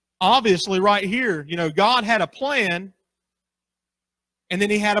 Obviously, right here, you know, God had a plan. And then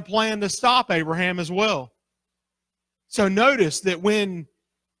he had a plan to stop Abraham as well. So notice that when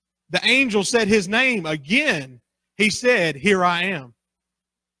the angel said his name again, he said, here I am.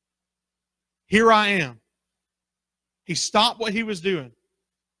 Here I am. He stopped what he was doing.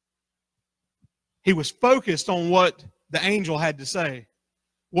 He was focused on what the angel had to say,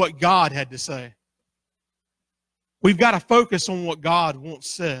 what God had to say. We've got to focus on what God once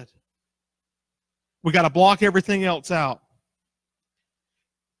said. We've got to block everything else out.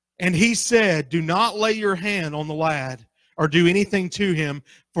 And he said, do not lay your hand on the lad or do anything to him,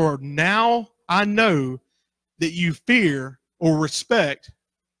 for now I know that you fear or respect.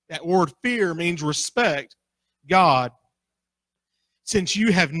 That word fear means respect God, since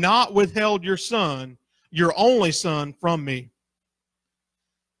you have not withheld your son, your only son, from me.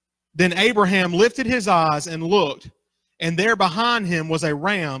 Then Abraham lifted his eyes and looked, and there behind him was a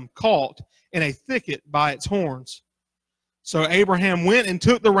ram caught in a thicket by its horns. So Abraham went and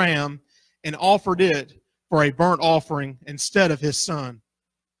took the ram and offered it for a burnt offering instead of his son.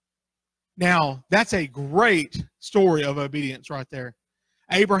 Now, that's a great story of obedience right there.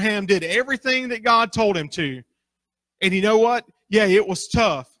 Abraham did everything that God told him to. And you know what? Yeah, it was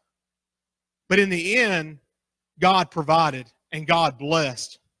tough. But in the end, God provided and God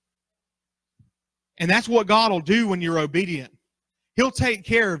blessed. And that's what God will do when you're obedient. He'll take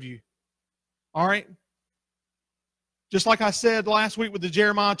care of you. All right? Just like I said last week with the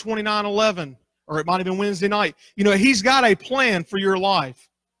Jeremiah 29:11, or it might have been Wednesday night. You know, he's got a plan for your life.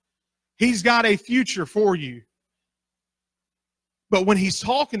 He's got a future for you. But when he's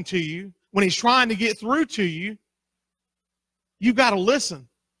talking to you, when he's trying to get through to you, you've got to listen.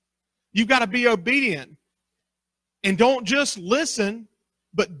 You've got to be obedient. And don't just listen,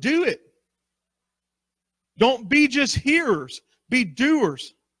 but do it. Don't be just hearers, be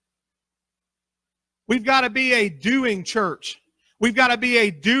doers. We've got to be a doing church. We've got to be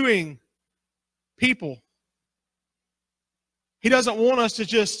a doing people. He doesn't want us to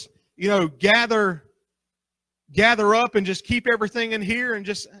just, you know, gather up and just keep everything in here and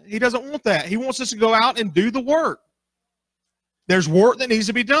just, he doesn't want that. He wants us to go out and do the work. There's work that needs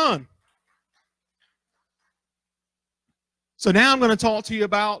to be done. So now I'm going to talk to you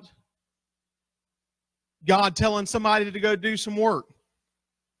about God telling somebody to go do some work.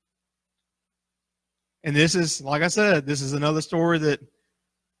 And this is, like I said, this is another story that,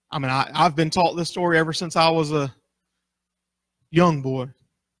 I mean, I've been taught this story ever since I was a young boy.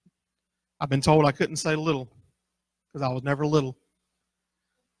 I've been told I couldn't say little because I was never little.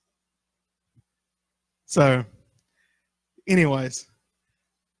 So, anyways,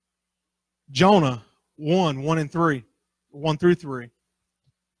 Jonah 1 through 3.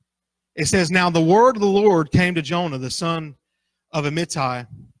 It says, now the word of the Lord came to Jonah, the son of Amittai,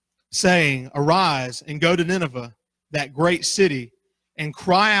 saying, arise and go to Nineveh, that great city, and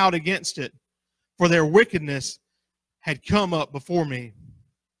cry out against it, for their wickedness had come up before me.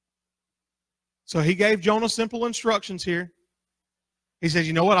 So he gave Jonah simple instructions here. He says,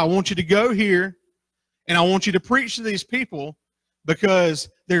 you know what? I want you to go here and I want you to preach to these people because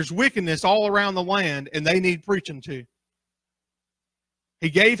there's wickedness all around the land and they need preaching to. He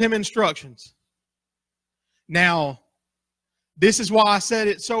gave him instructions. Now, this is why I said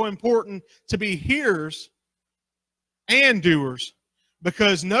it's so important to be hearers and doers.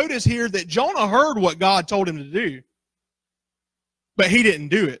 Because notice here that Jonah heard what God told him to do, but he didn't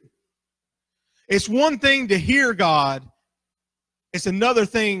do it. It's one thing to hear God. It's another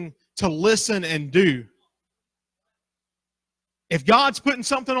thing to listen and do. If God's putting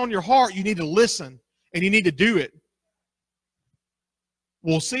something on your heart, you need to listen and you need to do it.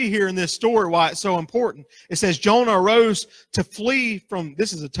 We'll see here in this story why it's so important. It says Jonah arose to flee from,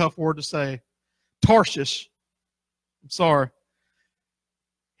 this is a tough word to say, Tarshish. I'm sorry.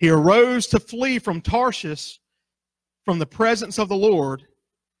 He arose to flee from Tarshish from the presence of the Lord.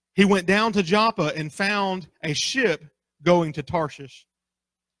 He went down to Joppa and found a ship going to Tarshish.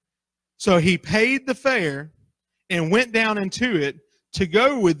 So he paid the fare and went down into it to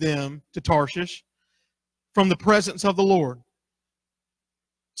go with them to Tarshish from the presence of the Lord.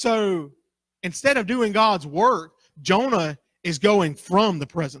 So instead of doing God's work, Jonah is going from the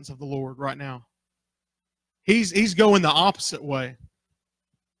presence of the Lord right now. He's going the opposite way.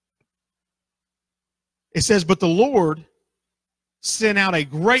 It says, but the Lord sent out a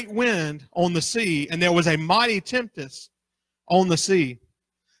great wind on the sea, and there was a mighty tempest on the sea,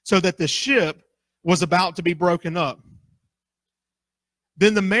 so that the ship was about to be broken up.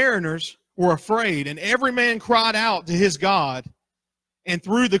 Then the mariners were afraid, and every man cried out to his God, and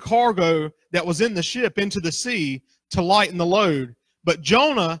threw the cargo that was in the ship into the sea to lighten the load. But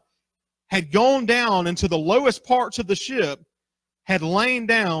Jonah had gone down into the lowest parts of the ship, had lain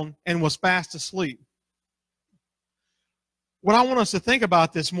down, and was fast asleep. What I want us to think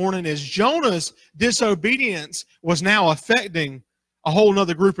about this morning is Jonah's disobedience was now affecting a whole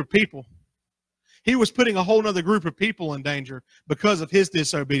other group of people. He was putting a whole other group of people in danger because of his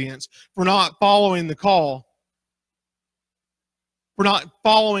disobedience, for not following the call, for not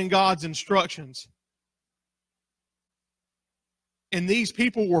following God's instructions. And these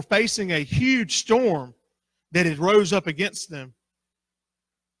people were facing a huge storm that had rose up against them.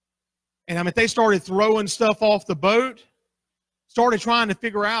 And I mean, they started throwing stuff off the boat, started trying to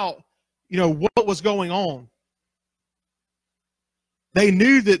figure out, what was going on. They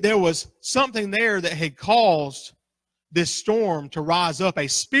knew that there was something there that had caused this storm to rise up, a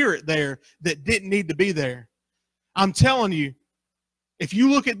spirit there that didn't need to be there. I'm telling you, if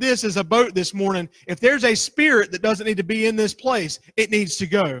you look at this as a boat this morning, if there's a spirit that doesn't need to be in this place, it needs to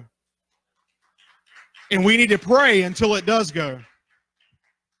go. And we need to pray until it does go.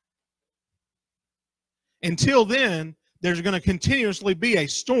 Until then, there's going to continuously be a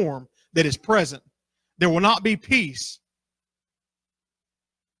storm that is present. There will not be peace.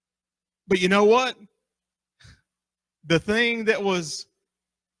 But you know what? The thing that was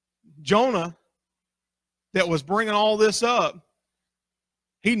Jonah that was bringing all this up,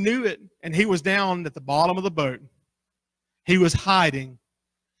 he knew it, and he was down at the bottom of the boat. He was hiding.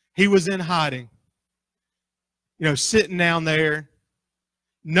 He was in hiding. Sitting down there,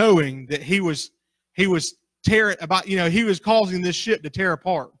 knowing that he was tearing about. He was causing this ship to tear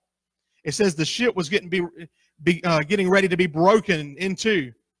apart. It says the ship was getting ready to be broken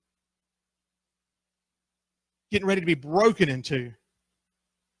into. Getting ready to be broken into.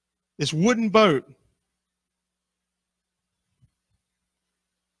 This wooden boat.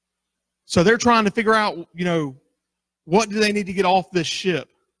 So they're trying to figure out, what do they need to get off this ship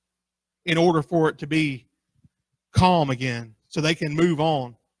in order for it to be calm again so they can move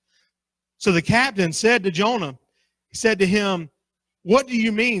on. So the captain said to Jonah, he said to him, "What do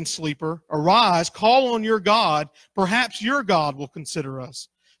you mean, sleeper? Arise, call on your God. Perhaps your God will consider us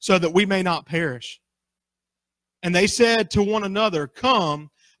so that we may not perish." And they said to one another, "Come,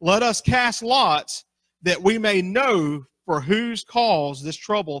 let us cast lots that we may know for whose cause this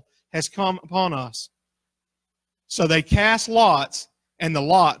trouble has come upon us." So they cast lots, and the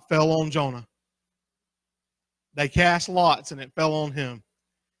lot fell on Jonah. They cast lots, and it fell on him.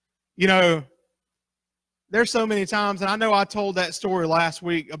 There's so many times, and I know I told that story last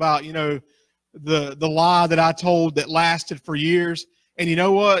week about, the lie that I told that lasted for years. And you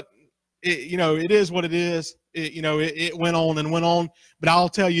know what? It is what it is. It went on and went on. But I'll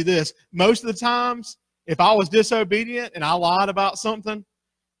tell you this, most of the times, if I was disobedient and I lied about something,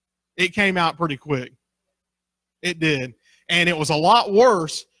 it came out pretty quick. It did. And it was a lot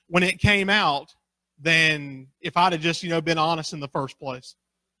worse when it came out than if I'd have just, been honest in the first place.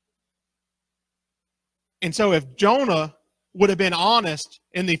 And so if Jonah would have been honest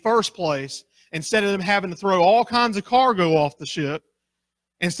in the first place, instead of them having to throw all kinds of cargo off the ship,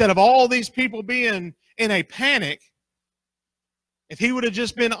 instead of all these people being in a panic, if he would have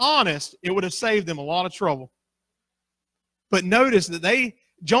just been honest, it would have saved them a lot of trouble. But notice that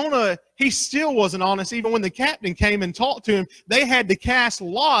Jonah, he still wasn't honest. Even when the captain came and talked to him, they had to cast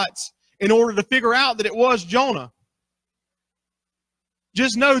lots in order to figure out that it was Jonah.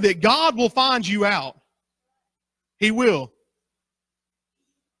 Just know that God will find you out. He will.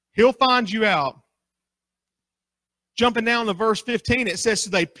 He'll find you out. Jumping down to verse 15, it says, so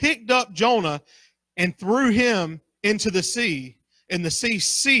they picked up Jonah and threw him into the sea, and the sea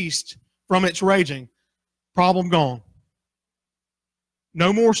ceased from its raging. Problem gone.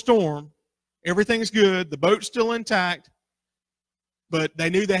 No more storm. Everything's good. The boat's still intact. But they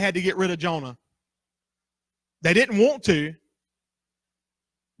knew they had to get rid of Jonah. They didn't want to.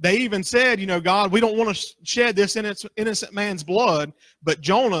 They even said, you know, God, we don't want to shed this innocent man's blood. But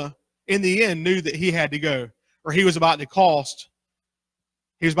Jonah, in the end, knew that he had to go, or he was about to cost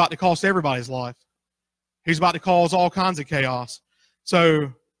everybody's life. He was about to cause all kinds of chaos.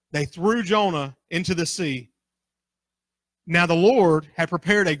 So they threw Jonah into the sea. Now the Lord had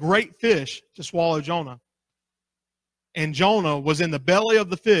prepared a great fish to swallow Jonah. And Jonah was in the belly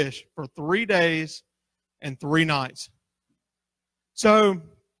of the fish for 3 days and 3 nights. So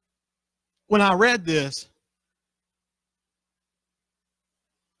when I read this,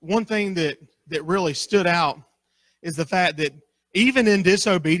 one thing that really stood out is the fact that even in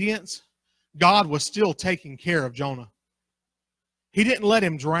disobedience, God was still taking care of Jonah. He didn't let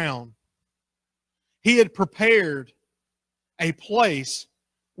him drown. He had prepared a place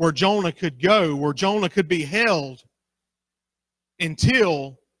where Jonah could go, where Jonah could be held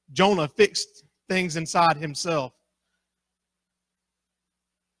until Jonah fixed things inside himself.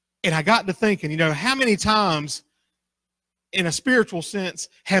 And I got to thinking, you know, how many times in a spiritual sense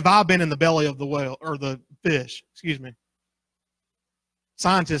have I been in the belly of the whale, or the fish, excuse me.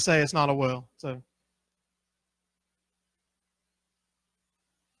 Scientists say it's not a whale, so.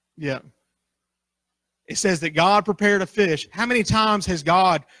 Yeah. It says that God prepared a fish. How many times has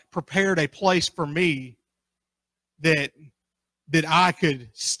God prepared a place for me that I could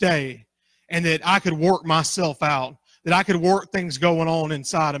stay and that I could work myself out, that I could work things going on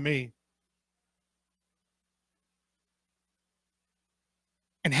inside of me?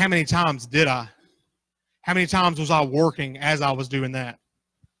 And how many times did I? How many times was I working as I was doing that?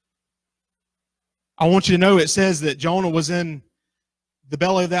 I want you to know it says that Jonah was in the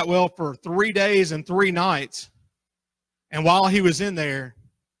belly of that whale for 3 days and 3 nights. And while he was in there,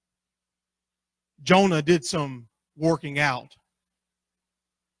 Jonah did some working out.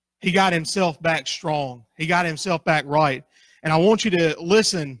 He got himself back strong. He got himself back right. And I want you to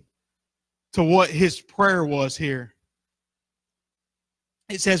listen to what his prayer was here.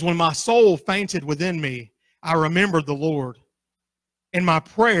 It says, when my soul fainted within me, I remembered the Lord, and my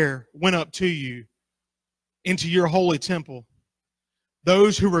prayer went up to you into your holy temple.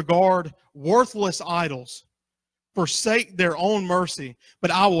 Those who regard worthless idols forsake their own mercy,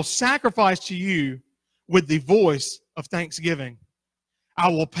 but I will sacrifice to you with the voice of thanksgiving. I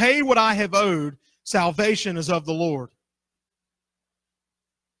will pay what I have owed. Salvation is of the Lord.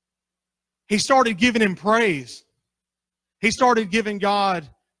 He started giving him praise. He started giving God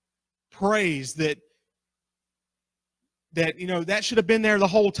praise that you know, that should have been there the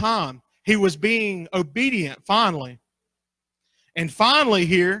whole time. He was being obedient finally. And finally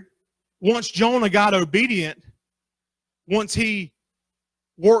here, once Jonah got obedient, once he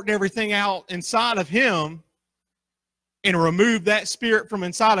worked everything out inside of him and removed that spirit from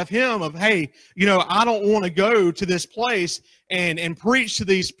inside of him of, hey, you know, I don't want to go to this place and preach to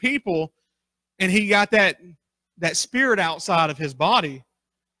these people. And he got that spirit outside of his body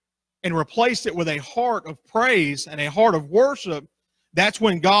and replaced it with a heart of praise and a heart of worship. That's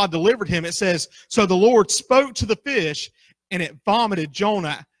when God delivered him. It says, so the Lord spoke to the fish, and it vomited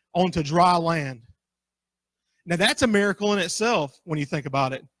Jonah onto dry land. Now that's a miracle in itself when you think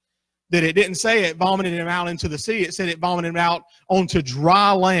about it. That it didn't say it vomited him out into the sea. It said it vomited him out onto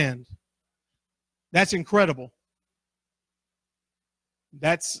dry land. That's incredible.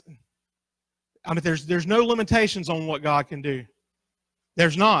 There's no limitations on what God can do.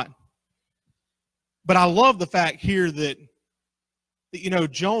 There's not. But I love the fact here that you know,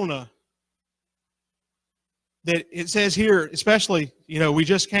 Jonah, that it says here, especially, you know, we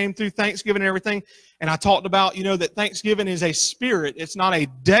just came through Thanksgiving and everything, and I talked about, you know, that Thanksgiving is a spirit. It's not a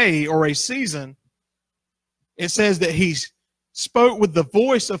day or a season. It says that he spoke with the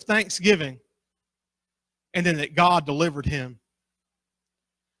voice of thanksgiving, and then that God delivered him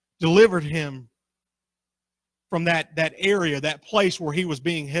from that area, that place where he was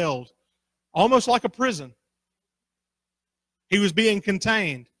being held, almost like a prison. He was being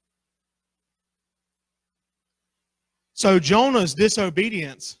contained. So Jonah's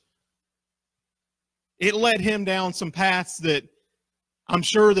disobedience, it led him down some paths that I'm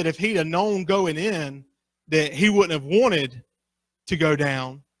sure that if he'd have known going in, that he wouldn't have wanted to go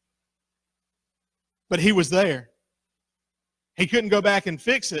down. But he was there. He couldn't go back and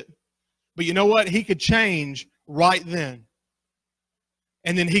fix it. But you know what? He could change right then.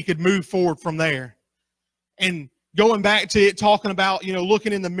 And then he could move forward from there. And going back to it, talking about,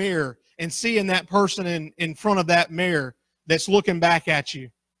 looking in the mirror and seeing that person in front of that mirror that's looking back at you.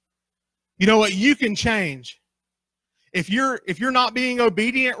 You know what? You can change. If you're not being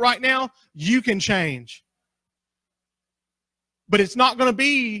obedient right now, you can change. But it's not going to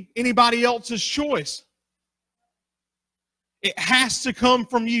be anybody else's choice. It has to come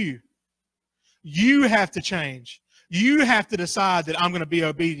from you. You have to change. You have to decide that I'm going to be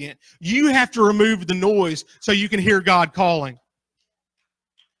obedient. You have to remove the noise so you can hear God calling.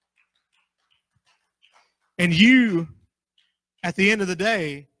 And you, at the end of the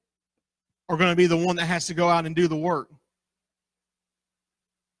day, are going to be the one that has to go out and do the work.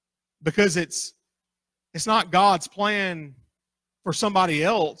 Because it's not God's plan for somebody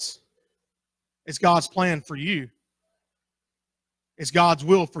else. It's God's plan for you. It's God's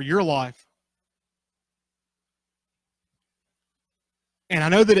will for your life. And I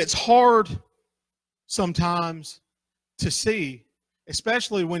know that it's hard sometimes to see,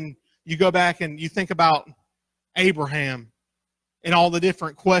 especially when you go back and you think about Abraham and all the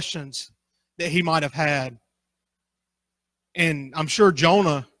different questions that he might have had. And I'm sure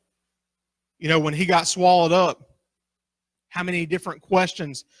Jonah, when he got swallowed up, how many different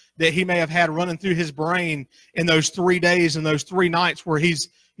questions that he may have had running through his brain in those 3 days and those 3 nights where he's,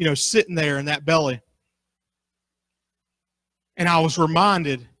 sitting there in that belly. And I was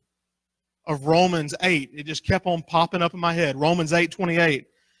reminded of Romans 8. It just kept on popping up in my head. Romans 8:28.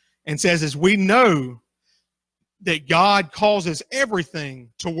 And says, as we know that God causes everything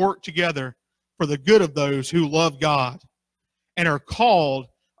to work together for the good of those who love God and are called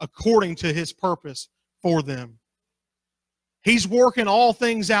according to his purpose for them. He's working all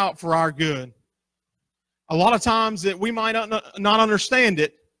things out for our good. A lot of times that we might not understand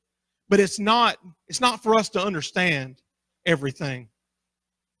it, but it's not for us to understand everything.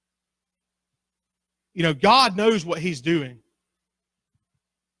 God knows what he's doing.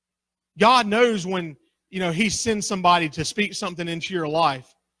 God knows when, he sends somebody to speak something into your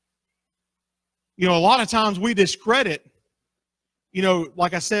life. A lot of times we discredit,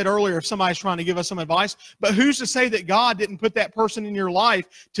 like I said earlier, if somebody's trying to give us some advice, but who's to say that God didn't put that person in your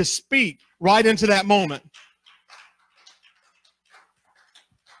life to speak right into that moment?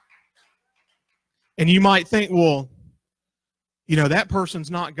 And you might think, well, that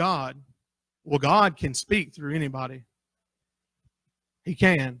person's not God. Well, God can speak through anybody. He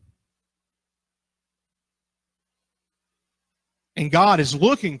can. And God is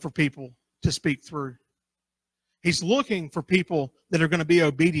looking for people to speak through. He's looking for people that are going to be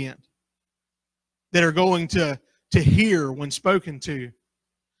obedient, that are going to hear when spoken to,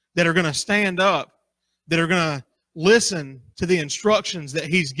 that are going to stand up, that are going to listen to the instructions that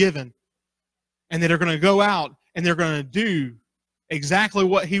he's given, and that are going to go out and they're going to do exactly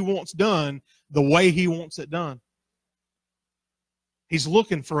what he wants done the way he wants it done. He's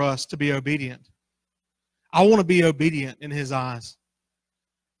looking for us to be obedient. I want to be obedient in his eyes.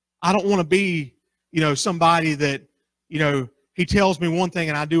 I don't want to be, somebody that, he tells me one thing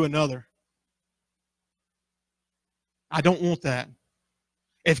and I do another. I don't want that.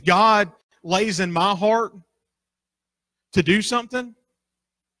 If God lays in my heart to do something,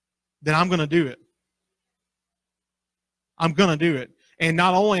 then I'm going to do it. I'm going to do it. And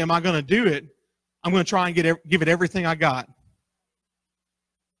not only am I going to do it, I'm going to try and give it everything I got.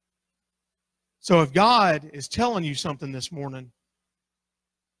 So if God is telling you something this morning,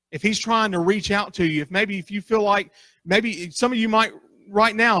 if he's trying to reach out to you, if you feel like, maybe some of you might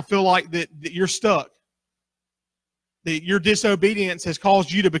right now feel like that you're stuck, that your disobedience has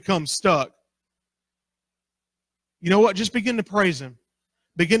caused you to become stuck. You know what? Just begin to praise him.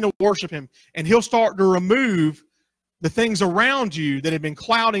 Begin to worship him. And he'll start to remove the things around you that have been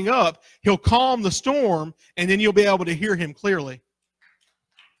clouding up. He'll calm the storm, and then you'll be able to hear him clearly.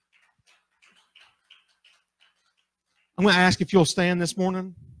 I'm going to ask if you'll stand this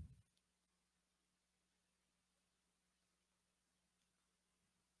morning.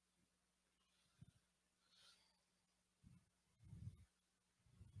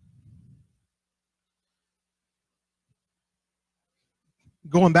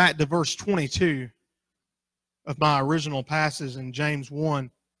 Going back to verse 22 of my original passage in James 1.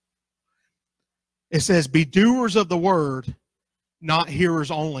 It says, be doers of the word, not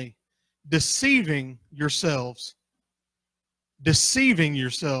hearers only, deceiving yourselves. Deceiving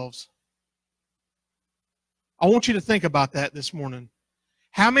yourselves. I want you to think about that this morning.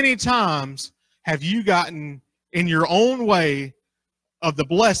 How many times have you gotten in your own way of the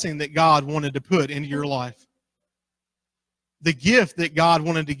blessing that God wanted to put into your life? The gift that God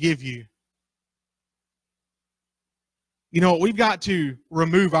wanted to give you. You know, we've got to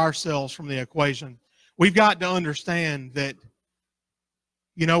remove ourselves from the equation. We've got to understand that,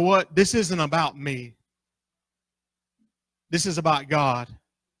 you know what, this isn't about me. This is about God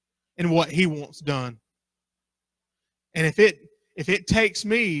and what He wants done. And if it takes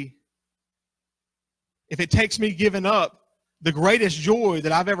me giving up the greatest joy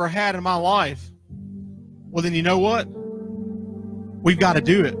that I've ever had in my life, well then you know what? We've got to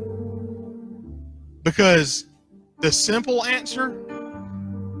do it. Because the simple answer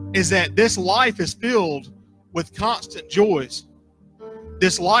is that this life is filled with constant joys.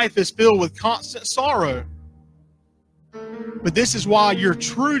 This life is filled with constant sorrow. But this is why your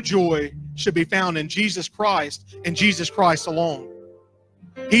true joy should be found in Jesus Christ and Jesus Christ alone.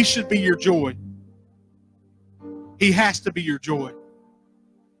 He should be your joy. He has to be your joy.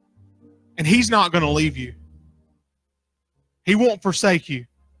 And He's not going to leave you. He won't forsake you.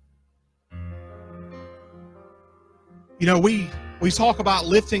 You know, we talk about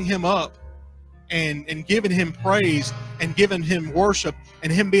lifting Him up and giving Him praise and giving Him worship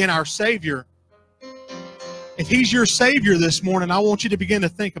and Him being our Savior. If He's your Savior this morning, I want you to begin to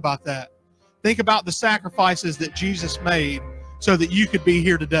think about that. Think about the sacrifices that Jesus made so that you could be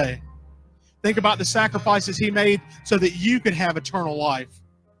here today. Think about the sacrifices He made so that you could have eternal life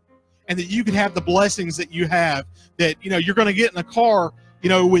and that you could have the blessings that you have, that, you know, you're going to get in a car, you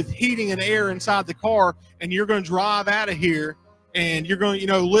know, with heating and air inside the car, and you're going to drive out of here and you're going to, you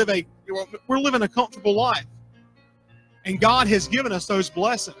know, we're living a comfortable life. And God has given us those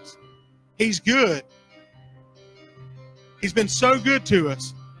blessings. He's good. He's been so good to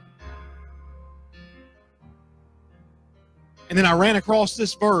us. And then I ran across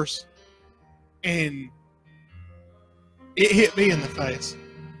this verse and it hit me in the face.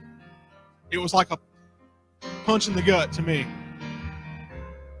 It was like a punch in the gut to me.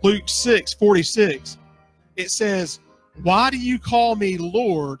 Luke 6:46. It says, why do you call me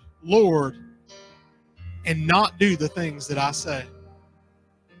Lord, Lord, and not do the things that I say?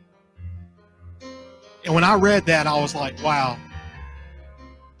 And when I read that, I was like, wow.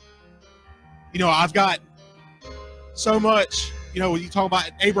 You know, I've got so much, you know, when you talk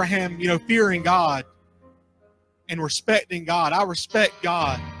about Abraham, you know, fearing God and respecting God. I respect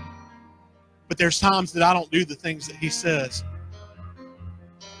God. But there's times that I don't do the things that He says.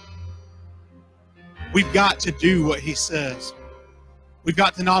 We've got to do what He says. We've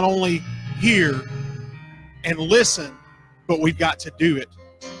got to not only hear and listen, but we've got to do it.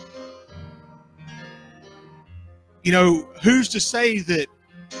 You know, who's to say that,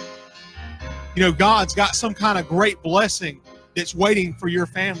 you know, God's got some kind of great blessing that's waiting for your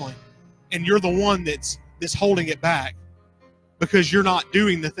family, and you're the one that's holding it back because you're not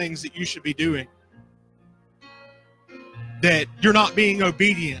doing the things that you should be doing, that you're not being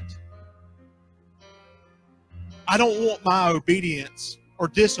obedient. I don't want my obedience or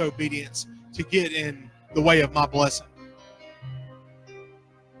disobedience to get in the way of my blessing.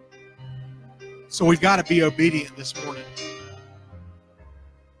 So we've got to be obedient this morning.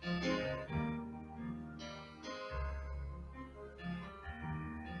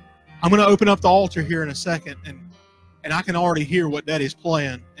 I'm going to open up the altar here in a second, and I can already hear what Daddy's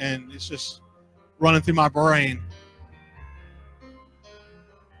playing, and it's just running through my brain.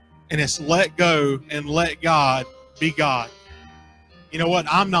 And it's let go and let God be God. You know what?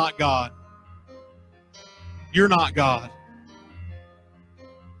 I'm not God. You're not God.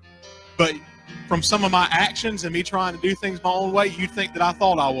 But from some of my actions and me trying to do things my own way, you'd think that I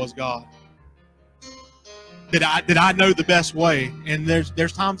thought I was God. That I know the best way, and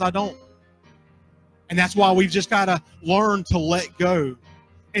there's times I don't. And that's why we've just got to learn to let go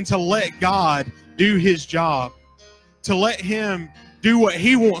and to let God do His job, to let Him do what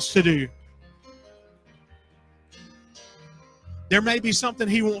He wants to do. There may be something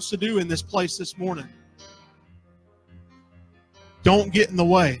He wants to do in this place this morning. Don't get in the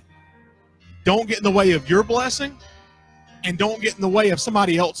way. Don't get in the way of your blessing, and don't get in the way of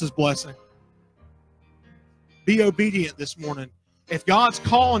somebody else's blessing. Be obedient this morning. If God's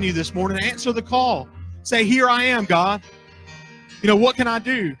calling you this morning, answer the call. Say, here I am, God. You know, what can I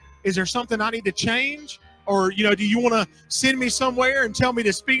do? Is there something I need to change? Or, you know, do you want to send me somewhere and tell me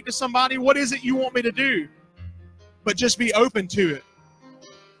to speak to somebody? What is it you want me to do? but just be open to it.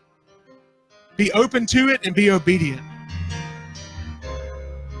 Be open to it and be obedient.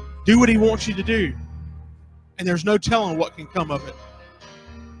 Do what he wants you to do. And there's no telling what can come of it.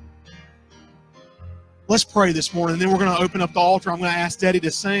 Let's pray this morning, and then we're going to open up the altar. I'm going to ask Daddy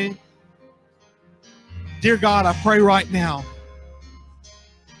to sing. Dear God, I pray right now.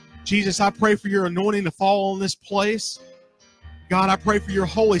 Jesus, I pray for your anointing to fall on this place. God, I pray for your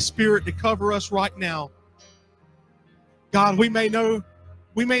Holy Spirit to cover us right now. God, we may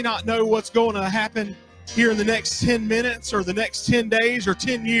not know what's going to happen here in the next 10 minutes or the next 10 days or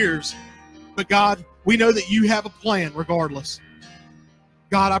 10 years. But God, we know that you have a plan regardless.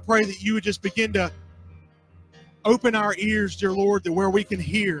 God, I pray that you would just begin to open our ears, dear Lord, to where we can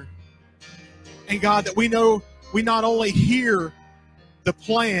hear. And God, that we know we not only hear the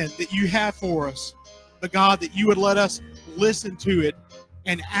plan that you have for us, but God, that you would let us listen to it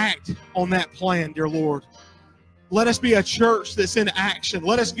and act on that plan, dear Lord. Let us be a church that's in action.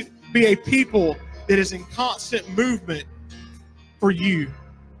 Let us be a people that is in constant movement for you.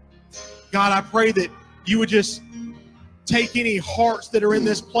 God, I pray that you would just take any hearts that are in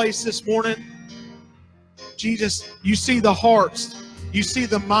this place this morning. Jesus, you see the hearts. You see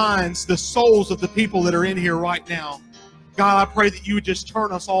the minds, the souls of the people that are in here right now. God, I pray that you would just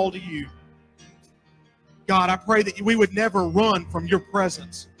turn us all to you. God, I pray that we would never run from your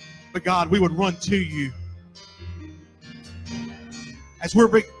presence, but God, we would run to you. As we're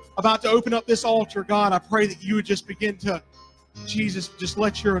about to open up this altar, God, I pray that you would just begin to, Jesus, just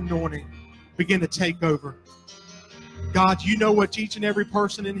let your anointing begin to take over. God, you know what each and every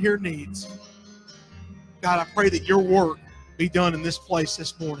person in here needs. God, I pray that your work be done in this place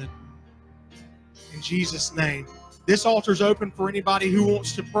this morning. In Jesus' name. This altar is open for anybody who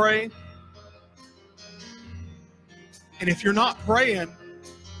wants to pray. And if you're not praying,